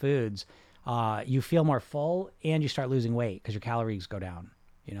calorie dense foods, you feel more full and you start losing weight because your calories go down.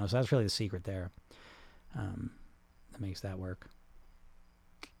 So that's really the secret there. That makes that work.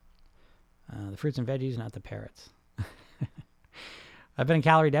 The fruits and veggies, not the parrots. I've been in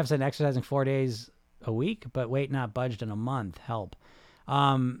calorie deficit and exercising 4 days a week, but weight not budged in a month. Help.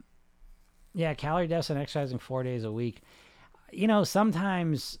 Yeah, calorie deficit and exercising 4 days a week.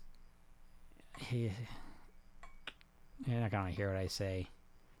 Sometimes you're not going to hear what I say.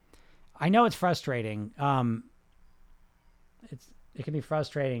 I know it's frustrating. It can be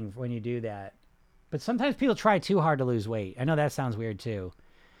frustrating when you do that. But sometimes people try too hard to lose weight. I know that sounds weird too.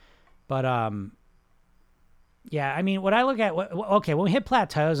 But, yeah, I mean, what I look at, when we hit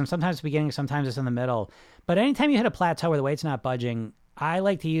plateaus, and sometimes it's beginning, sometimes it's in the middle, but anytime you hit a plateau where the weight's not budging, I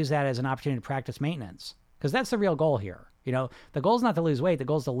like to use that as an opportunity to practice maintenance, because that's the real goal here. The goal is not to lose weight. The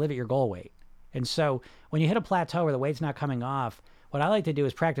goal is to live at your goal weight. And so when you hit a plateau where the weight's not coming off, what I like to do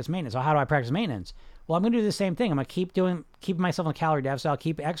is practice maintenance. So how do I practice maintenance? Well, I'm going to do the same thing. I'm going to keep myself in a calorie deficit. I'll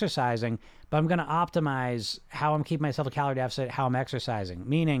keep exercising, but I'm going to optimize how I'm keeping myself in a calorie deficit, how I'm exercising.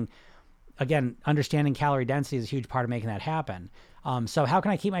 Meaning, again, understanding calorie density is a huge part of making that happen. So how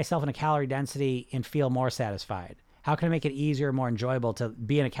can I keep myself in a calorie density and feel more satisfied? How can I make it easier, more enjoyable to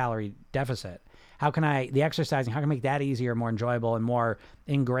be in a calorie deficit? How can I make that easier, more enjoyable, and more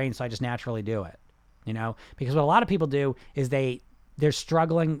ingrained so I just naturally do it? Because what a lot of people do is they're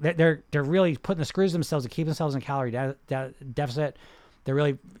struggling. They're really putting the screws themselves to keep themselves in a calorie deficit. They're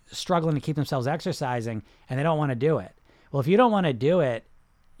really struggling to keep themselves exercising, and they don't want to do it. Well, if you don't want to do it,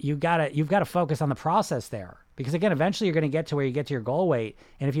 you've got to focus on the process there, because again, eventually you're going to get to where you get to your goal weight.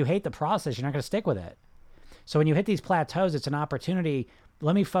 And if you hate the process, you're not going to stick with it. So when you hit these plateaus, it's an opportunity.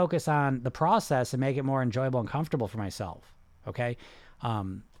 Let me focus on the process and make it more enjoyable and comfortable for myself. Okay.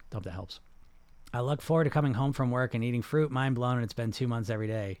 Hope that helps. I look forward to coming home from work and eating fruit. Mind blown. And it's been 2 months every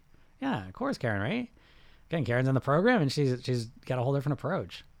day. Yeah, of course, Karen, right? Again, Karen's on the program and she's got a whole different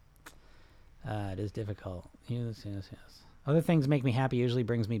approach. It is difficult. Yes. Other things make me happy, usually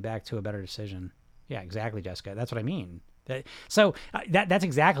brings me back to a better decision. Yeah, exactly, Jessica. That's what I mean. That's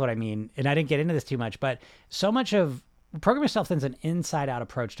exactly what I mean. And I didn't get into this too much, but so much of Program Yourself Thin's an inside-out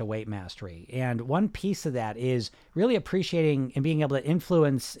approach to weight mastery. And one piece of that is really appreciating and being able to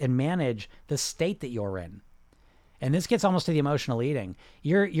influence and manage the state that you're in. And this gets almost to the emotional eating.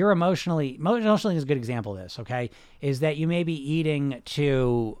 You're emotional eating is a good example of this, okay? Is that you may be eating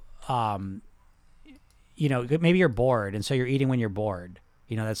to, maybe you're bored, and so you're eating when you're bored.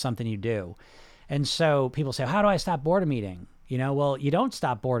 That's something you do. And so people say, how do I stop boredom eating? Well, you don't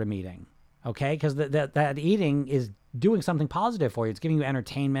stop boredom eating, okay? Because that eating is doing something positive for you. It's giving you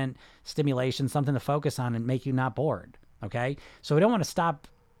entertainment, stimulation, something to focus on and make you not bored, okay? So we don't want to stop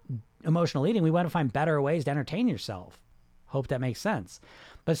emotional eating. We want to find better ways to entertain yourself. Hope that makes sense.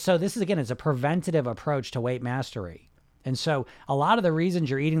 But so this is, again, it's a preventative approach to weight mastery. And so a lot of the reasons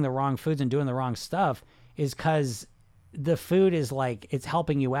you're eating the wrong foods and doing the wrong stuff is because the food is like, it's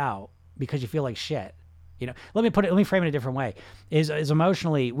helping you out because you feel like shit. Let me frame it a different way. Is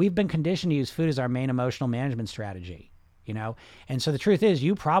emotionally, we've been conditioned to use food as our main emotional management strategy, And so the truth is,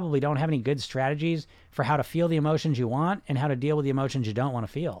 you probably don't have any good strategies for how to feel the emotions you want and how to deal with the emotions you don't want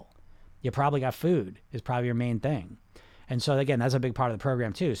to feel. You probably got food is probably your main thing. And so again, that's a big part of the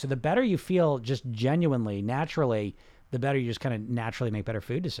program too. So the better you feel just genuinely, naturally, the better you just kind of naturally make better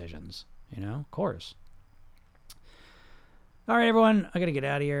food decisions, of course. All right, everyone, I got to get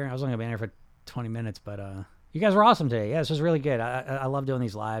out of here. I was only going to be in here for 20 minutes, but you guys were awesome today. Yeah, this was really good. I love doing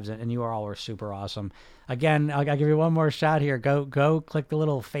these lives, and you all were super awesome. Again, I'll give you one more shot here. Go click the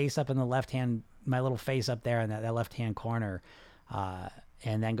little face up in the left-hand, my little face up there in that left-hand corner,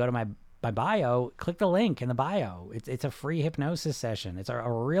 and then go to my bio, click the link in the bio. It's a free hypnosis session. It's a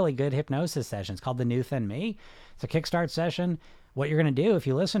really good hypnosis session. It's called The New Thin Me. It's a kickstart session. What you're going to do if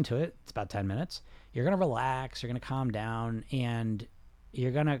you listen to it, it's about 10 minutes. You're going to relax, you're going to calm down, and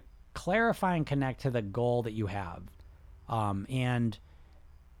you're going to clarify and connect to the goal that you have. And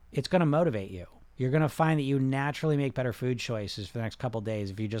it's going to motivate you. You're going to find that you naturally make better food choices for the next couple of days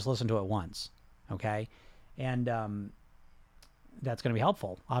if you just listen to it once. Okay. And, that's going to be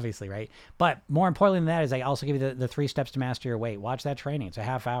helpful, obviously, right? But more importantly than that is I also give you the 3 steps to master your weight. Watch that training. It's a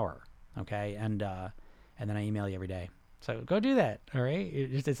half hour. Okay. And then I email you every day. So go do that. All right.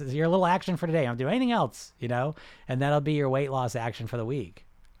 It's your little action for today. Don't do anything else, and that'll be your weight loss action for the week.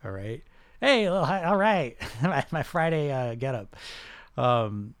 All right. Hey, all right. my Friday get up.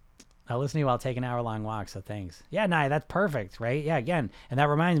 I'll listen to you while taking an hour-long walk, so thanks. Yeah, Nye, that's perfect, right? Yeah, again, and that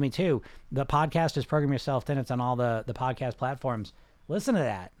reminds me, too, the podcast is Program Yourself Thin. It's on all the podcast platforms. Listen to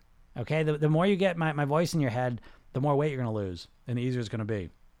that, okay? The more you get my voice in your head, the more weight you're going to lose, and the easier it's going to be.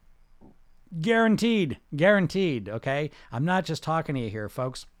 Guaranteed, okay? I'm not just talking to you here,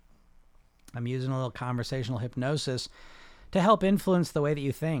 folks. I'm using a little conversational hypnosis to help influence the way that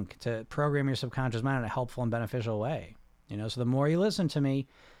you think, to program your subconscious mind in a helpful and beneficial way. So the more you listen to me,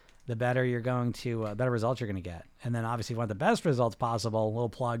 the better you're going to, better results you're going to get. And then obviously if you want the best results possible, a little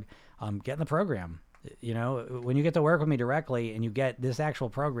plug, get in the program. When you get to work with me directly and you get this actual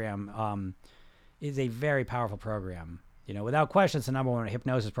program, is a very powerful program. Without question, it's the number one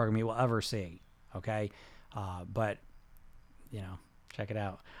hypnosis program you will ever see. Okay. But check it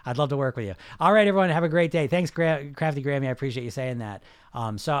out. I'd love to work with you. All right, everyone, have a great day. Thanks, Crafty Grammy. I appreciate you saying that.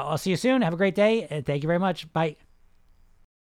 So I'll see you soon. Have a great day. And thank you very much. Bye.